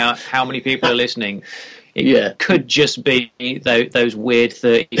finding out how many people are listening. It could just be those weird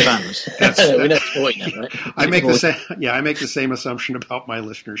 30 fans. We know 40 now, right? I make the same assumption about my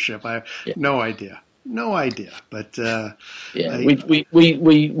listenership. I have no idea. No idea, but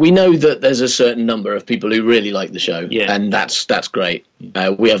we know that there's a certain number of people who really like the show, and that's great.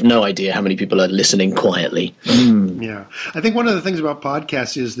 We have no idea how many people are listening quietly. Yeah, I think one of the things about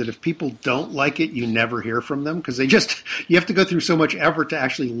podcasts is that if people don't like it, you never hear from them because you have to go through so much effort to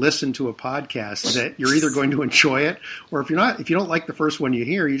actually listen to a podcast that you're either going to enjoy it, or if you don't like the first one you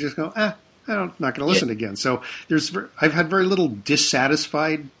hear, you just go, I'm not going to listen again. So I've had very little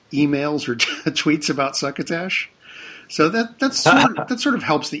dissatisfied emails or tweets about Succotash. So that sort of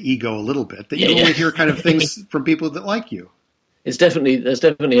helps the ego a little bit, that you only hear kind of things from people that like you. That's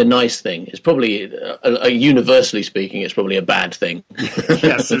definitely a nice thing. It's probably, universally speaking, it's probably a bad thing.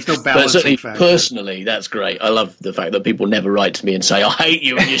 Yes, there's no balancing but certainly, factor. Personally, that's great. I love the fact that people never write to me and say, I hate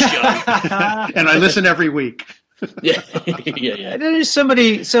you and your show. And I listen every week. Yeah.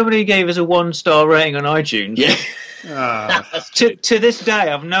 Somebody gave us a 1-star rating on iTunes. Yeah. To this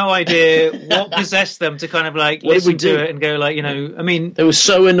day, I've no idea what possessed them to kind of like listen to it and go like, I mean, they were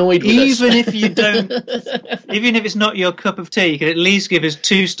so annoyed with us. Even if you don't, even if it's not your cup of tea, you can at least give us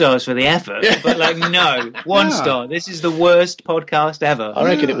 2 stars for the effort. But like, no, 1 star. This is the worst podcast ever. I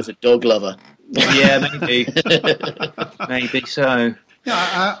reckon it was a dog lover. Yeah, maybe, maybe so.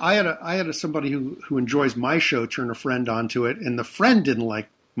 Yeah, I had somebody who enjoys my show turn a friend onto it, and the friend didn't like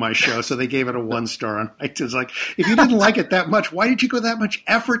my show, so they gave it a 1 star on iTunes. Like, if you didn't like it that much, why did you go that much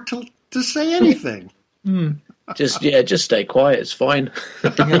effort to say anything? Just stay quiet. It's fine.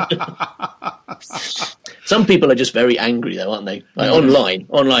 Some people are just very angry, though, aren't they? Like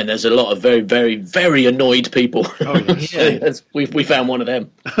online, there's a lot of very, very, very annoyed people. Oh, yes. We found one of them.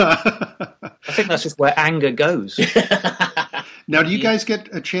 I think that's just where anger goes. Now, do you guys get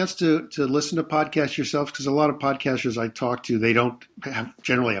a chance to listen to podcasts yourselves? Because a lot of podcasters I talk to, they don't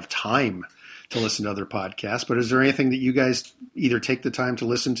generally have time to listen to other podcasts. But is there anything that you guys either take the time to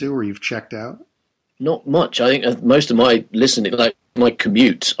listen to or you've checked out? Not much. I think most of my listening, like my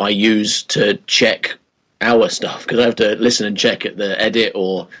commute, I use to check our stuff because I have to listen and check at the edit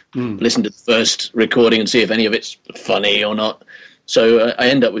or listen to the first recording and see if any of it's funny or not. So I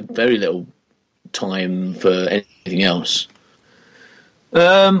end up with very little time for anything else.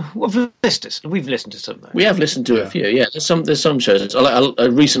 We've listened to some. We have listened to a few. Yeah, there's some shows. I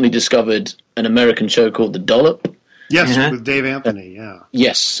recently discovered an American show called The Dollop. Yes, with Dave Anthony. Yeah.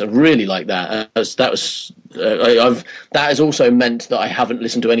 Yes, I really like that. That has also meant that I haven't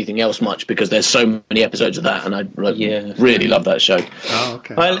listened to anything else much because there's so many episodes of that, and I really love that show. Oh,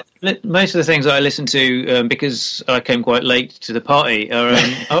 okay. Most of the things I listen to because I came quite late to the party are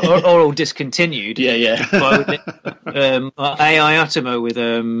all discontinued. Yeah. AI Atimo with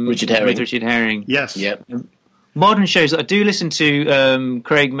Richard Herring. Yes. Yep. Modern shows that I do listen to,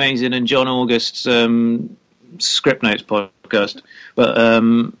 Craig Mazin and John August's Script Notes podcast, but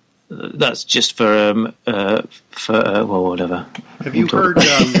that's just for whatever. Have you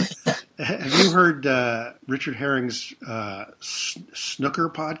heard Richard Herring's Snooker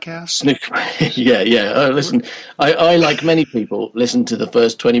podcast? Snooker, yeah. Listen, I like many people listen to the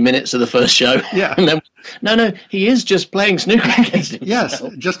first 20 minutes of the first show. Yeah, and then no, he is just playing snooker against himself. Yes,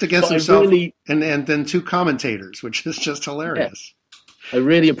 just against himself, and then 2 commentators, which is just hilarious. Yeah. I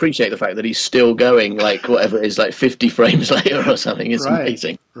really appreciate the fact that he's still going, like, whatever it is, like 50 frames later or something. It's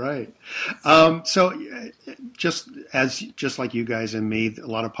amazing. Right. So just like you guys and me, a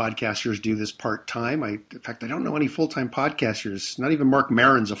lot of podcasters do this part-time. In fact, I don't know any full-time podcasters. Not even Mark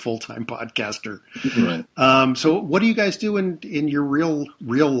Maron's a full-time podcaster. Right. So what do you guys do in your real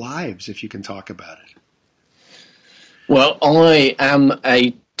lives, if you can talk about it? Well, I am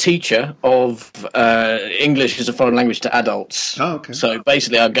a teacher of English as a foreign language to adults. Oh, okay. So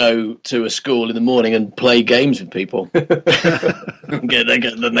basically I go to a school in the morning and play games with people. Then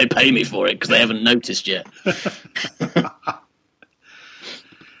they pay me for it because they haven't noticed yet.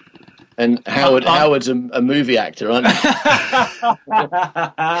 And Howard's a movie actor, aren't you?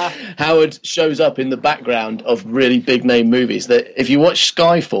 Howard shows up in the background of really big name movies. That if you watch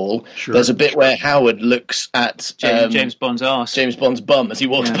Skyfall, there's a bit where Howard looks at James Bond's arse, James Bond's bum as he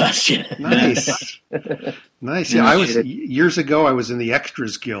walks past you. Nice. Nice. Yeah, years ago I was in the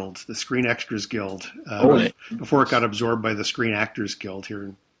Extras Guild, the Screen Extras Guild, before it got absorbed by the Screen Actors Guild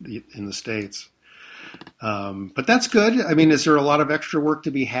here in the States. But that's good. I mean, is there a lot of extra work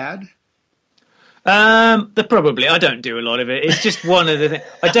to be had? Probably. I don't do a lot of it. It's just one of the things.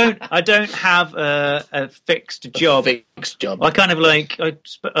 I don't have a fixed job. I kind of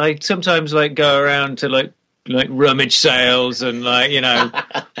I sometimes go around to like rummage sales and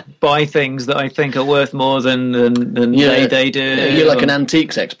buy things that I think are worth more than they do. Yeah, you're like an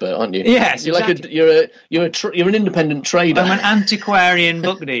antiques expert, aren't you? Yes, you're exactly. You're an independent trader. I'm an antiquarian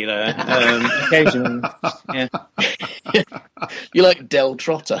book dealer. Occasionally, yeah. You're like Del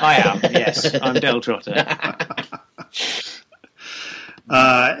Trotter. I am. Yes, I'm Del Trotter.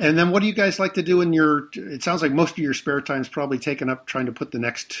 And then what do you guys like to do in your... It sounds like most of your spare time is probably taken up trying to put the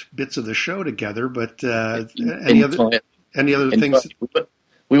next bits of the show together, but any other things?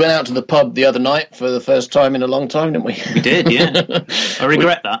 We went out to the pub the other night for the first time in a long time, didn't we? We did, yeah. I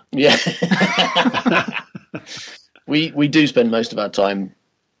regret that. Yeah. we do spend most of our time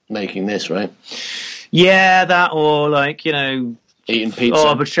making this, right? Yeah, that or like, eating pizza.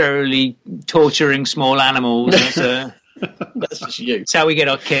 Arbitrarily torturing small animals. That's just you. That's how we get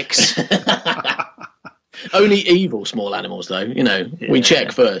our kicks. Only evil small animals, though. We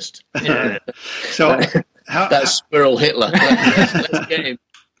check first. Yeah. So that's Squirrel Hitler. Let's get him.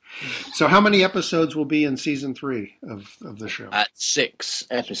 So how many episodes will be in season 3 of the show? At 6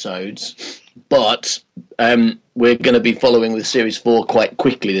 episodes, but we're going to be following with series 4 quite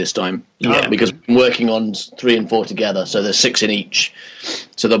quickly this time. Yeah. Because we're working on 3 and 4 together, so there's 6 in each.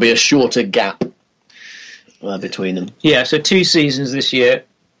 So there'll be a shorter gap between them. Yeah, so 2 seasons this year,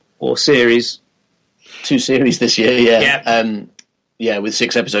 or series. 2 series this year, yeah. Yeah. With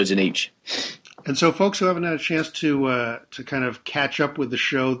 6 episodes in each. And so folks who haven't had a chance to kind of catch up with the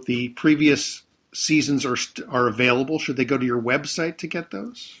show, the previous seasons are available. Should they go to your website to get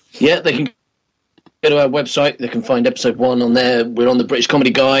those? Yeah, they can go to our website. They can find episode 1 on there. We're on the British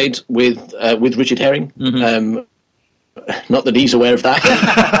Comedy Guide with Richard Herring. Mm-hmm. Not that he's aware of that.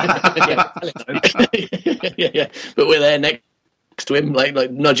 yeah. But we're there next to him,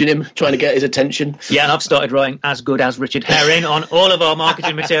 like nudging him, trying to get his attention. Yeah, and I've started writing as good as Richard Herring on all of our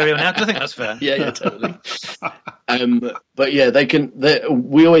marketing material now, because I think that's fair. Yeah, totally. But yeah,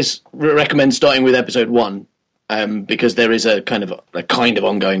 we always recommend starting with episode 1. Because there is a kind of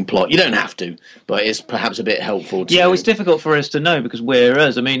ongoing plot. You don't have to, but it's perhaps a bit helpful. It's difficult for us to know because we're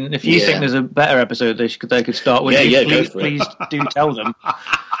us. I mean, if you think there's a better episode they could start with, please do tell them.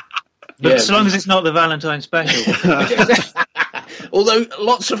 But so long as it's not the Valentine special. Although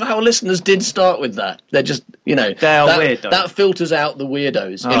lots of our listeners did start with that. They're just, they are weird. That filters out the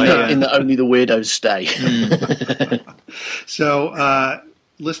weirdos in that only the weirdos stay. So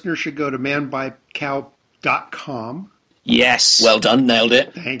listeners should go to manbuycow.com. Yes. Well done. Nailed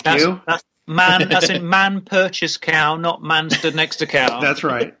it. Thank you. That's man purchase cow, not man stood next to cow. That's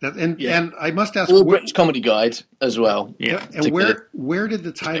right. And I must ask, all British Comedy Guide as well. Yeah. And where did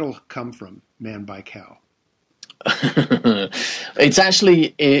the title come from? Man by Cow. It's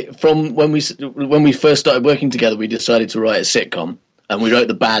actually from when we first started working together. We decided to write a sitcom. And we wrote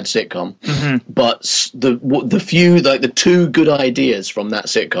the bad sitcom, but the 2 good ideas from that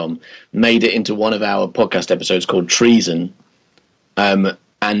sitcom made it into one of our podcast episodes called Treason.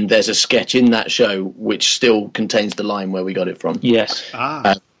 And there's a sketch in that show which still contains the line where we got it from. Yes.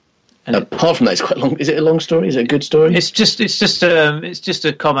 Apart from that, it's quite long. Is it a long story? Is it a good story? It's just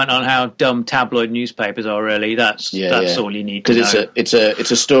a comment on how dumb tabloid newspapers are. Really, that's all you need to know. Because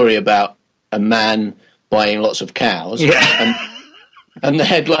it's a story about a man buying lots of cows. Yeah. And the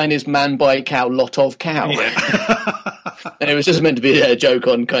headline is "Man buy cow, lot of cow." Yeah. And it was just meant to be a joke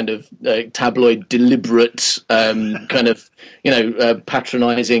on kind of tabloid deliberate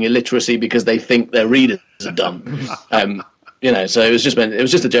patronising illiteracy because they think their readers are dumb. So it was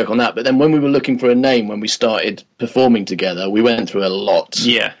just a joke on that. But then when we were looking for a name when we started performing together, we went through a lot.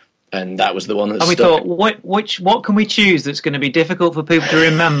 Yeah. And that was the one that and we stuck. thought, what can we choose that's going to be difficult for people to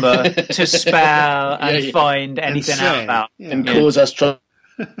remember, to spell and find anything out about? Yeah. And cause us trouble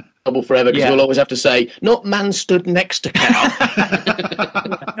forever because we'll always have to say, not man stood next to cow.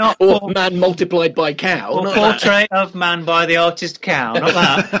 or man multiplied by cow. Or portrait of man by the artist cow, not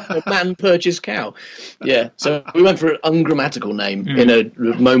that. Or man purchased cow. Yeah, so we went for an ungrammatical name in a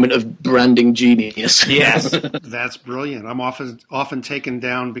moment of branding genius. Yes. That's brilliant. I'm often taken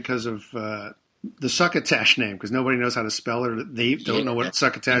down because of the succotash name, because nobody knows how to spell it. They don't know what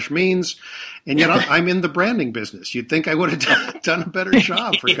succotash means. And yet I'm in the branding business. You'd think I would have done a better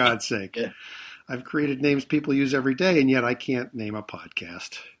job, for God's sake. Yeah. I've created names people use every day, and yet I can't name a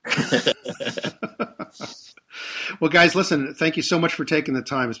podcast. Well, guys, listen, thank you so much for taking the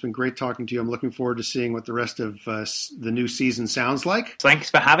time. It's been great talking to you. I'm looking forward to seeing what the rest of the new season sounds like. Thanks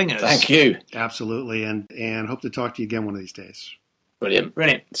for having us. Thank you. Absolutely, and hope to talk to you again one of these days. Brilliant.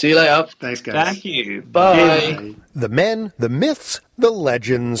 Brilliant. See you later. Thanks, guys. Thank you. Bye. The men, the myths, the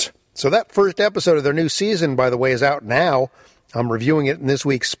legends. So that first episode of their new season, by the way, is out now. I'm reviewing it in this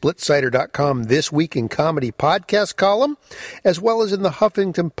week's SplitSider.com This Week in Comedy podcast column, as well as in the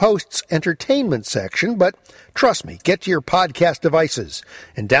Huffington Post's entertainment section. But trust me, get to your podcast devices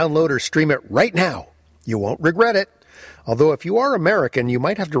and download or stream it right now. You won't regret it. Although if you are American, you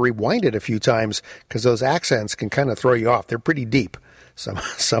might have to rewind it a few times because those accents can kind of throw you off. They're pretty deep, some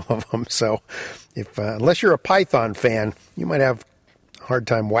of them. So if unless you're a Python fan, you might have a hard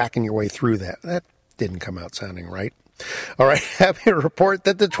time whacking your way through that. That didn't come out sounding right. All right, happy to report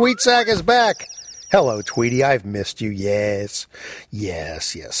that the Tweet Sack is back. Hello, Tweety. I've missed you. Yes.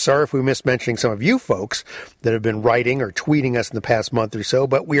 Sorry if we missed mentioning some of you folks that have been writing or tweeting us in the past month or so,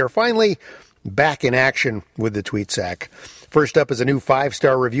 but we are finally back in action with the Tweet Sack. First up is a new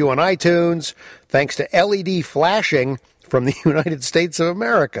 5-star review on iTunes, thanks to LED Flashing from the United States of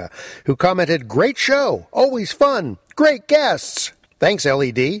America, who commented, "Great show, always fun, great guests." Thanks,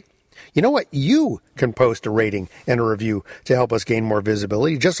 LED. You know what? You can post a rating and a review to help us gain more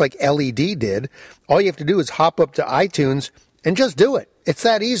visibility, just like LED did. All you have to do is hop up to iTunes and just do it. It's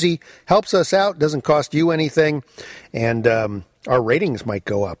that easy. Helps us out, doesn't cost you anything, and our ratings might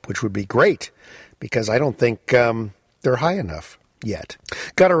go up, which would be great, because I don't think they're high enough yet.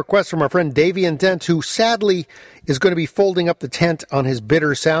 Got a request from our friend Davian Dent, who sadly is going to be folding up the tent on his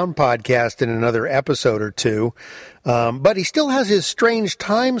Bitter Sound podcast in another episode or two. But he still has his Strange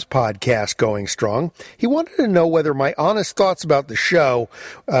Times podcast going strong. He wanted to know whether my honest thoughts about the show,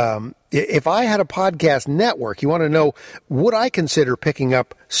 if I had a podcast network, he wanted to know, would I consider picking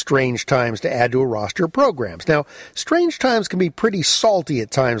up Strange Times to add to a roster of programs? Now, Strange Times can be pretty salty at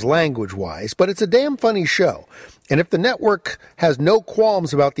times language-wise, but it's a damn funny show. And if the network has no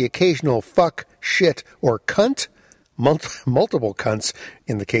qualms about the occasional fuck, shit, or cunt, multiple cunts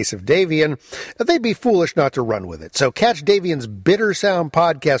in the case of Davian, they'd be foolish not to run with it. So catch Davian's Bitter Sound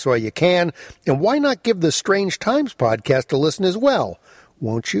podcast while you can, and why not give the Strange Times podcast a listen as well?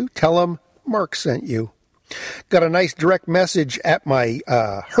 Won't you? Tell him Mark sent you. Got a nice direct message at my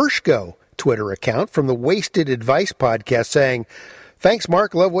Hirschgo Twitter account from the Wasted Advice podcast saying, "Thanks,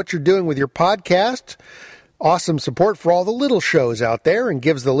 Mark. Love what you're doing with your podcast. Awesome support for all the little shows out there, and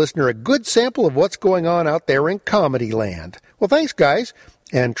gives the listener a good sample of what's going on out there in comedy land." Well, thanks, guys.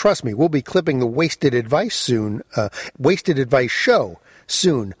 And trust me, we'll be clipping the Wasted Advice soon, Wasted Advice show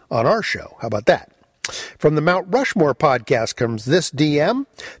soon on our show. How about that? From the Mount Rushmore podcast comes this DM.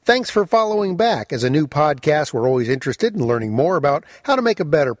 "Thanks for following back. As a new podcast, we're always interested in learning more about how to make a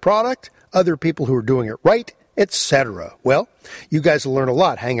better product, other people who are doing it right, etc. Well, you guys will learn a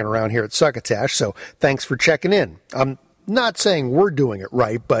lot hanging around here at Succotash, so thanks for checking in. I'm not saying we're doing it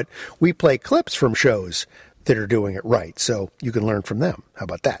right, but we play clips from shows that are doing it right, so you can learn from them. How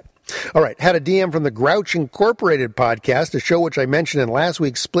about that? All right, had a DM from the Grouch Incorporated podcast, a show which I mentioned in last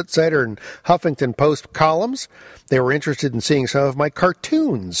week's SplitSider and Huffington Post columns. They were interested in seeing some of my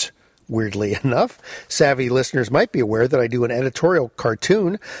cartoons. Weirdly enough, savvy listeners might be aware that I do an editorial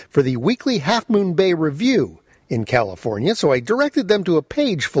cartoon for the weekly Half Moon Bay Review in California, so I directed them to a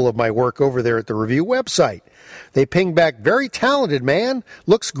page full of my work over there at the review website. They pinged back, "Very talented, man.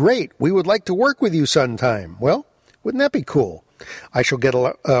 Looks great. We would like to work with you sometime." Well, wouldn't that be cool? I shall get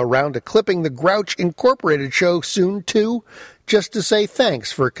around to clipping the Grouch Incorporated show soon, too, just to say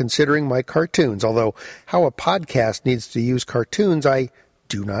thanks for considering my cartoons, although how a podcast needs to use cartoons, I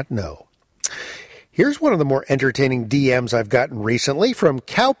do not know. Here's one of the more entertaining DMs I've gotten recently from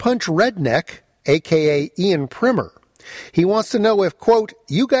Cowpunch Redneck, a.k.a. Ian Primer. He wants to know if, quote,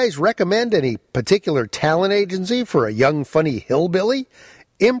 "you guys recommend any particular talent agency for a young, funny hillbilly?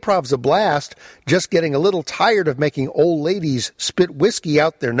 Improv's a blast, just getting a little tired of making old ladies spit whiskey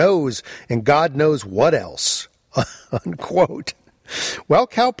out their nose and God knows what else." Unquote. Well,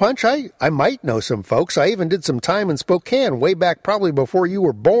 Cowpunch, I might know some folks. I even did some time in Spokane way back probably before you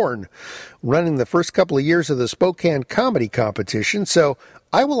were born, running the first couple of years of the Spokane comedy competition. So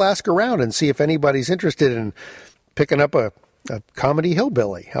I will ask around and see if anybody's interested in picking up a comedy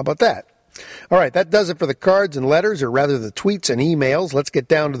hillbilly. How about that? All right, that does it for the cards and letters, or rather the tweets and emails. Let's get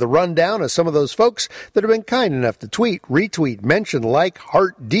down to the rundown of some of those folks that have been kind enough to tweet, retweet, mention, like,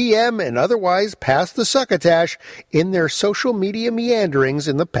 heart, DM, and otherwise pass the succotash in their social media meanderings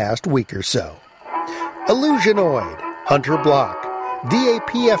in the past week or so. Illusionoid, Hunter Block,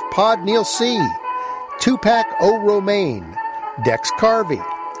 DAPF Pod Neil C, Tupac O. Romaine, Dex Carvey,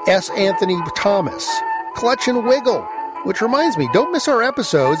 S. Anthony Thomas, Clutch and Wiggle. Which reminds me, don't miss our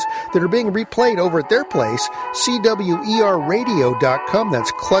episodes that are being replayed over at their place, CWERradio.com.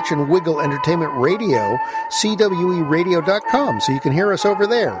 That's Clutch and Wiggle Entertainment Radio, CWERadio.com. So you can hear us over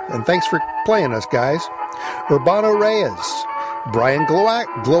there. And thanks for playing us, guys. Urbano Reyes, Brian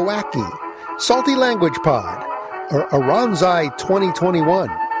Glowacki, Salty Language Pod, Aranzai 2021,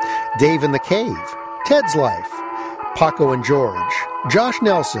 Dave in the Cave, Ted's Life, Paco and George, Josh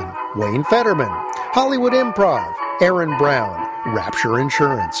Nelson, Wayne Fetterman, Hollywood Improv, Aaron Brown, Rapture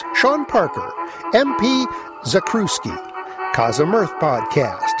Insurance, Sean Parker, MP Zakruski, Kaza Mirth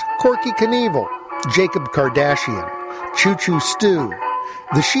Podcast, Corky Knievel, Jacob Kardashian, Choo Choo Stew,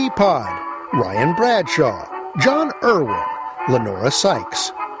 The She Pod, Ryan Bradshaw, John Irwin, Lenora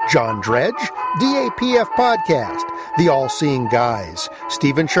Sykes, John Dredge, DAPF Podcast, The All-Seeing Guys,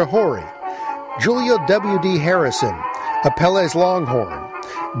 Stephen Shahori, Julio W.D. Harrison, Apelles Longhorn,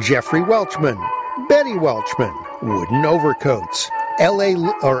 Jeffrey Welchman, Betty Welchman, Wooden Overcoats, H.A.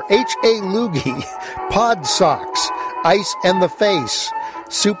 Loogie, Pod Socks, Ice and the Face,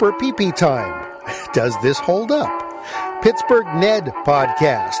 Super Pee-Pee Time, Does This Hold Up, Pittsburgh Ned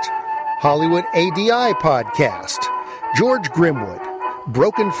Podcast, Hollywood ADI Podcast, George Grimwood,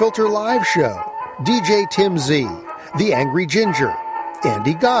 Broken Filter Live Show, DJ Tim Z, The Angry Ginger,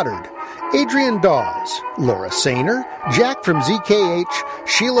 Andy Goddard, Adrian Dawes, Laura Sainer, Jack from ZKH,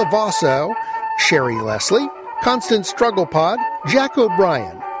 Sheila Vosso, Sherry Leslie, Constant Struggle Pod, Jack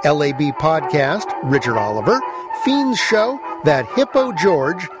O'Brien, LAB Podcast, Richard Oliver, Fiends Show, That Hippo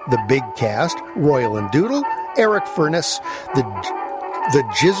George, The Big Cast, Royal and Doodle, Eric Furness, The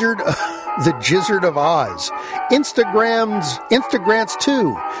Jizzard of Oz, Instagrants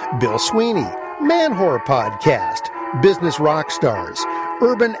 2, Bill Sweeney, Manwhore Podcast, Business Rockstars,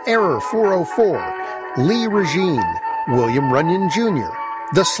 Urban Error 404, Lee Regine, William Runyon Jr.,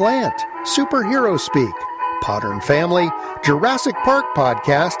 The Slant, Superhero Speak, Potter and Family, Jurassic Park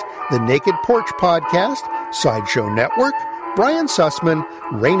Podcast, The Naked Porch Podcast, Sideshow Network, Brian Sussman,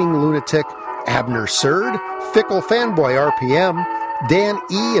 Reigning Lunatic, Abner Surd, Fickle Fanboy RPM, Dan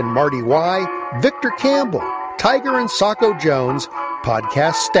E. and Marty Y., Victor Campbell, Tiger and Sacco Jones,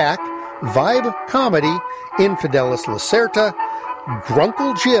 Podcast Stack, Vibe Comedy, Infidelis Lacerta,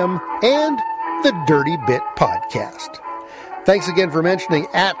 Grunkle Jim, and the Dirty Bit Podcast. Thanks again for mentioning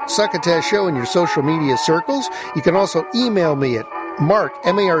 @Succotash Show in your social media circles. You can also email me at Mark,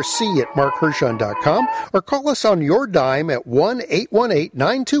 M-A-R-C, at markhershon.com, or call us on your dime at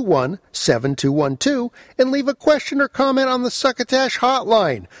 1-818-921-7212 and leave a question or comment on the Succotash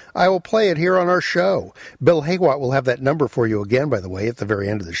hotline. I will play it here on our show. Bill Haywatt will have that number for you again, by the way, at the very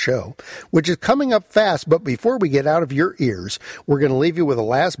end of the show, which is coming up fast. But before we get out of your ears, we're going to leave you with a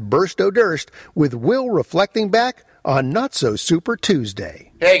last burst o' durst with Will reflecting back on Not So Super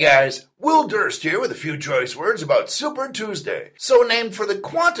Tuesday. Hey guys, Will Durst here with a few choice words about Super Tuesday, so named for the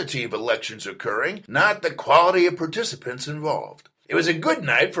quantity of elections occurring, not the quality of participants involved. It was a good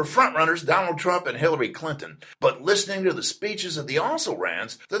night for frontrunners Donald Trump and Hillary Clinton, but listening to the speeches of the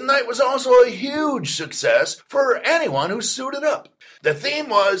also-rans, the night was also a huge success for anyone who suited up. The theme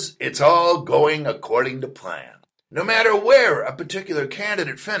was, it's all going according to plan. No matter where a particular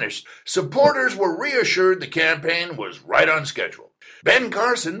candidate finished, supporters were reassured the campaign was right on schedule. Ben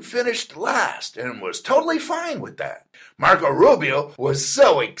Carson finished last and was totally fine with that. Marco Rubio was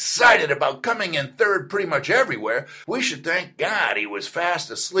so excited about coming in third pretty much everywhere, we should thank God he was fast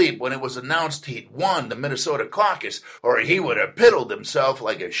asleep when it was announced he'd won the Minnesota caucus, or he would have piddled himself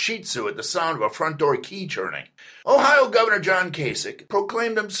like a shih tzu at the sound of a front door key turning. Ohio Governor John Kasich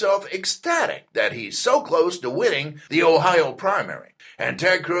proclaimed himself ecstatic that he's so close to winning the Ohio primary. And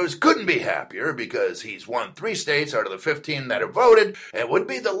Ted Cruz couldn't be happier because he's won 3 states out of the 15 that have voted and would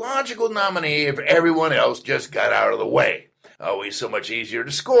be the logical nominee if everyone else just got out of the way. Always so much easier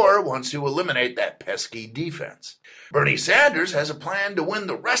to score once you eliminate that pesky defense. Bernie Sanders has a plan to win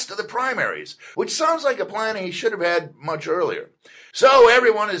the rest of the primaries, which sounds like a plan he should have had much earlier. So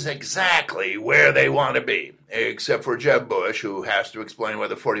everyone is exactly where they want to be, except for Jeb Bush, who has to explain why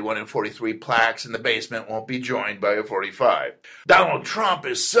the 41 and 43 plaques in the basement won't be joined by a 45. Donald Trump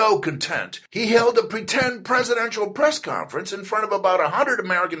is so content, he held a pretend presidential press conference in front of about 100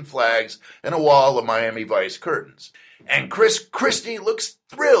 American flags and a wall of Miami Vice curtains. And Chris Christie looks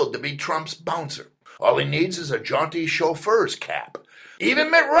thrilled to be Trump's bouncer. All he needs is a jaunty chauffeur's cap.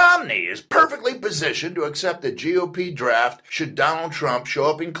 Even Mitt Romney is perfectly positioned to accept the GOP draft should Donald Trump show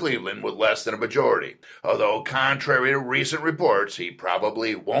up in Cleveland with less than a majority, although contrary to recent reports, he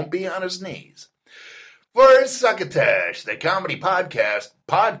probably won't be on his knees. For Succotash, the comedy podcast,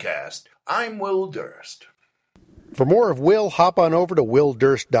 I'm Will Durst. For more of Will, hop on over to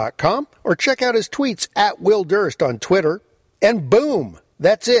willdurst.com or check out his tweets @WillDurst on Twitter. And boom,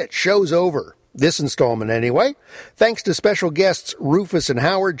 that's it, show's over. this installment anyway. Thanks to special guests Rufus and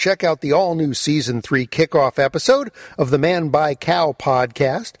Howard. Check out the all-new Season 3 kickoff episode of the Man by Cow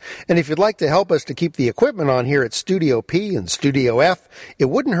podcast. And if you'd like to help us to keep the equipment on here at Studio P and Studio F, it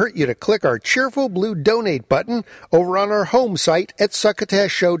wouldn't hurt you to click our cheerful blue donate button over on our home site at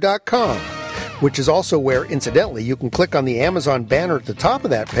succotashshow.com, which is also where, incidentally, you can click on the Amazon banner at the top of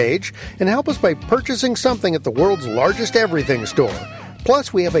that page and help us by purchasing something at the world's largest everything store.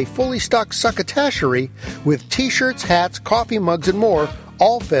 Plus, we have a fully stocked succotashery with t-shirts, hats, coffee mugs, and more,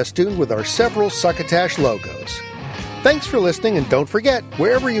 all festooned with our several Succotash logos. Thanks for listening, and don't forget,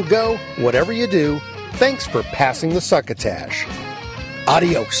 wherever you go, whatever you do, thanks for passing the Succotash.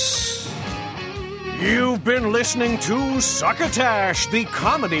 Adios. You've been listening to Succotash, the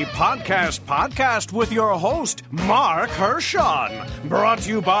comedy podcast with your host, Mark Hershon. Brought to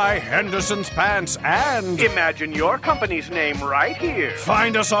you by Henderson's Pants and... Imagine your company's name right here.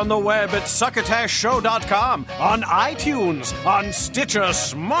 Find us on the web at succotashshow.com, on iTunes, on Stitcher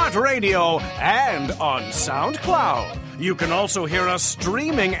Smart Radio, and on SoundCloud. You can also hear us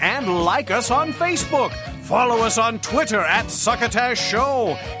streaming and like us on Facebook. Follow us on Twitter at Succotash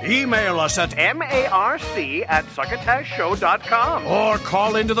Show. Email us at marc@succotashshow.com. Or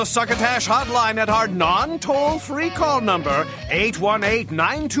call into the Succotash hotline at our non-toll-free call number,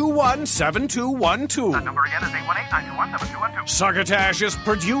 818-921-7212. That number again is 818-921-7212. Succotash is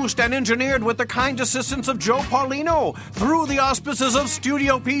produced and engineered with the kind assistance of Joe Paulino through the auspices of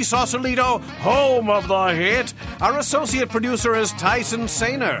Studio P Sausalito, home of the hit. Our associate producer is Tyson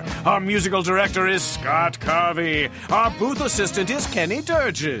Sainer. Our musical director is Scott Carvey. Our booth assistant is Kenny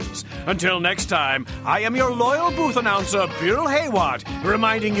Durges. Until next time, I am your loyal booth announcer, Bill Haywatt,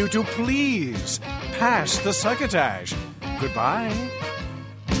 reminding you to please pass the Succotash. Goodbye.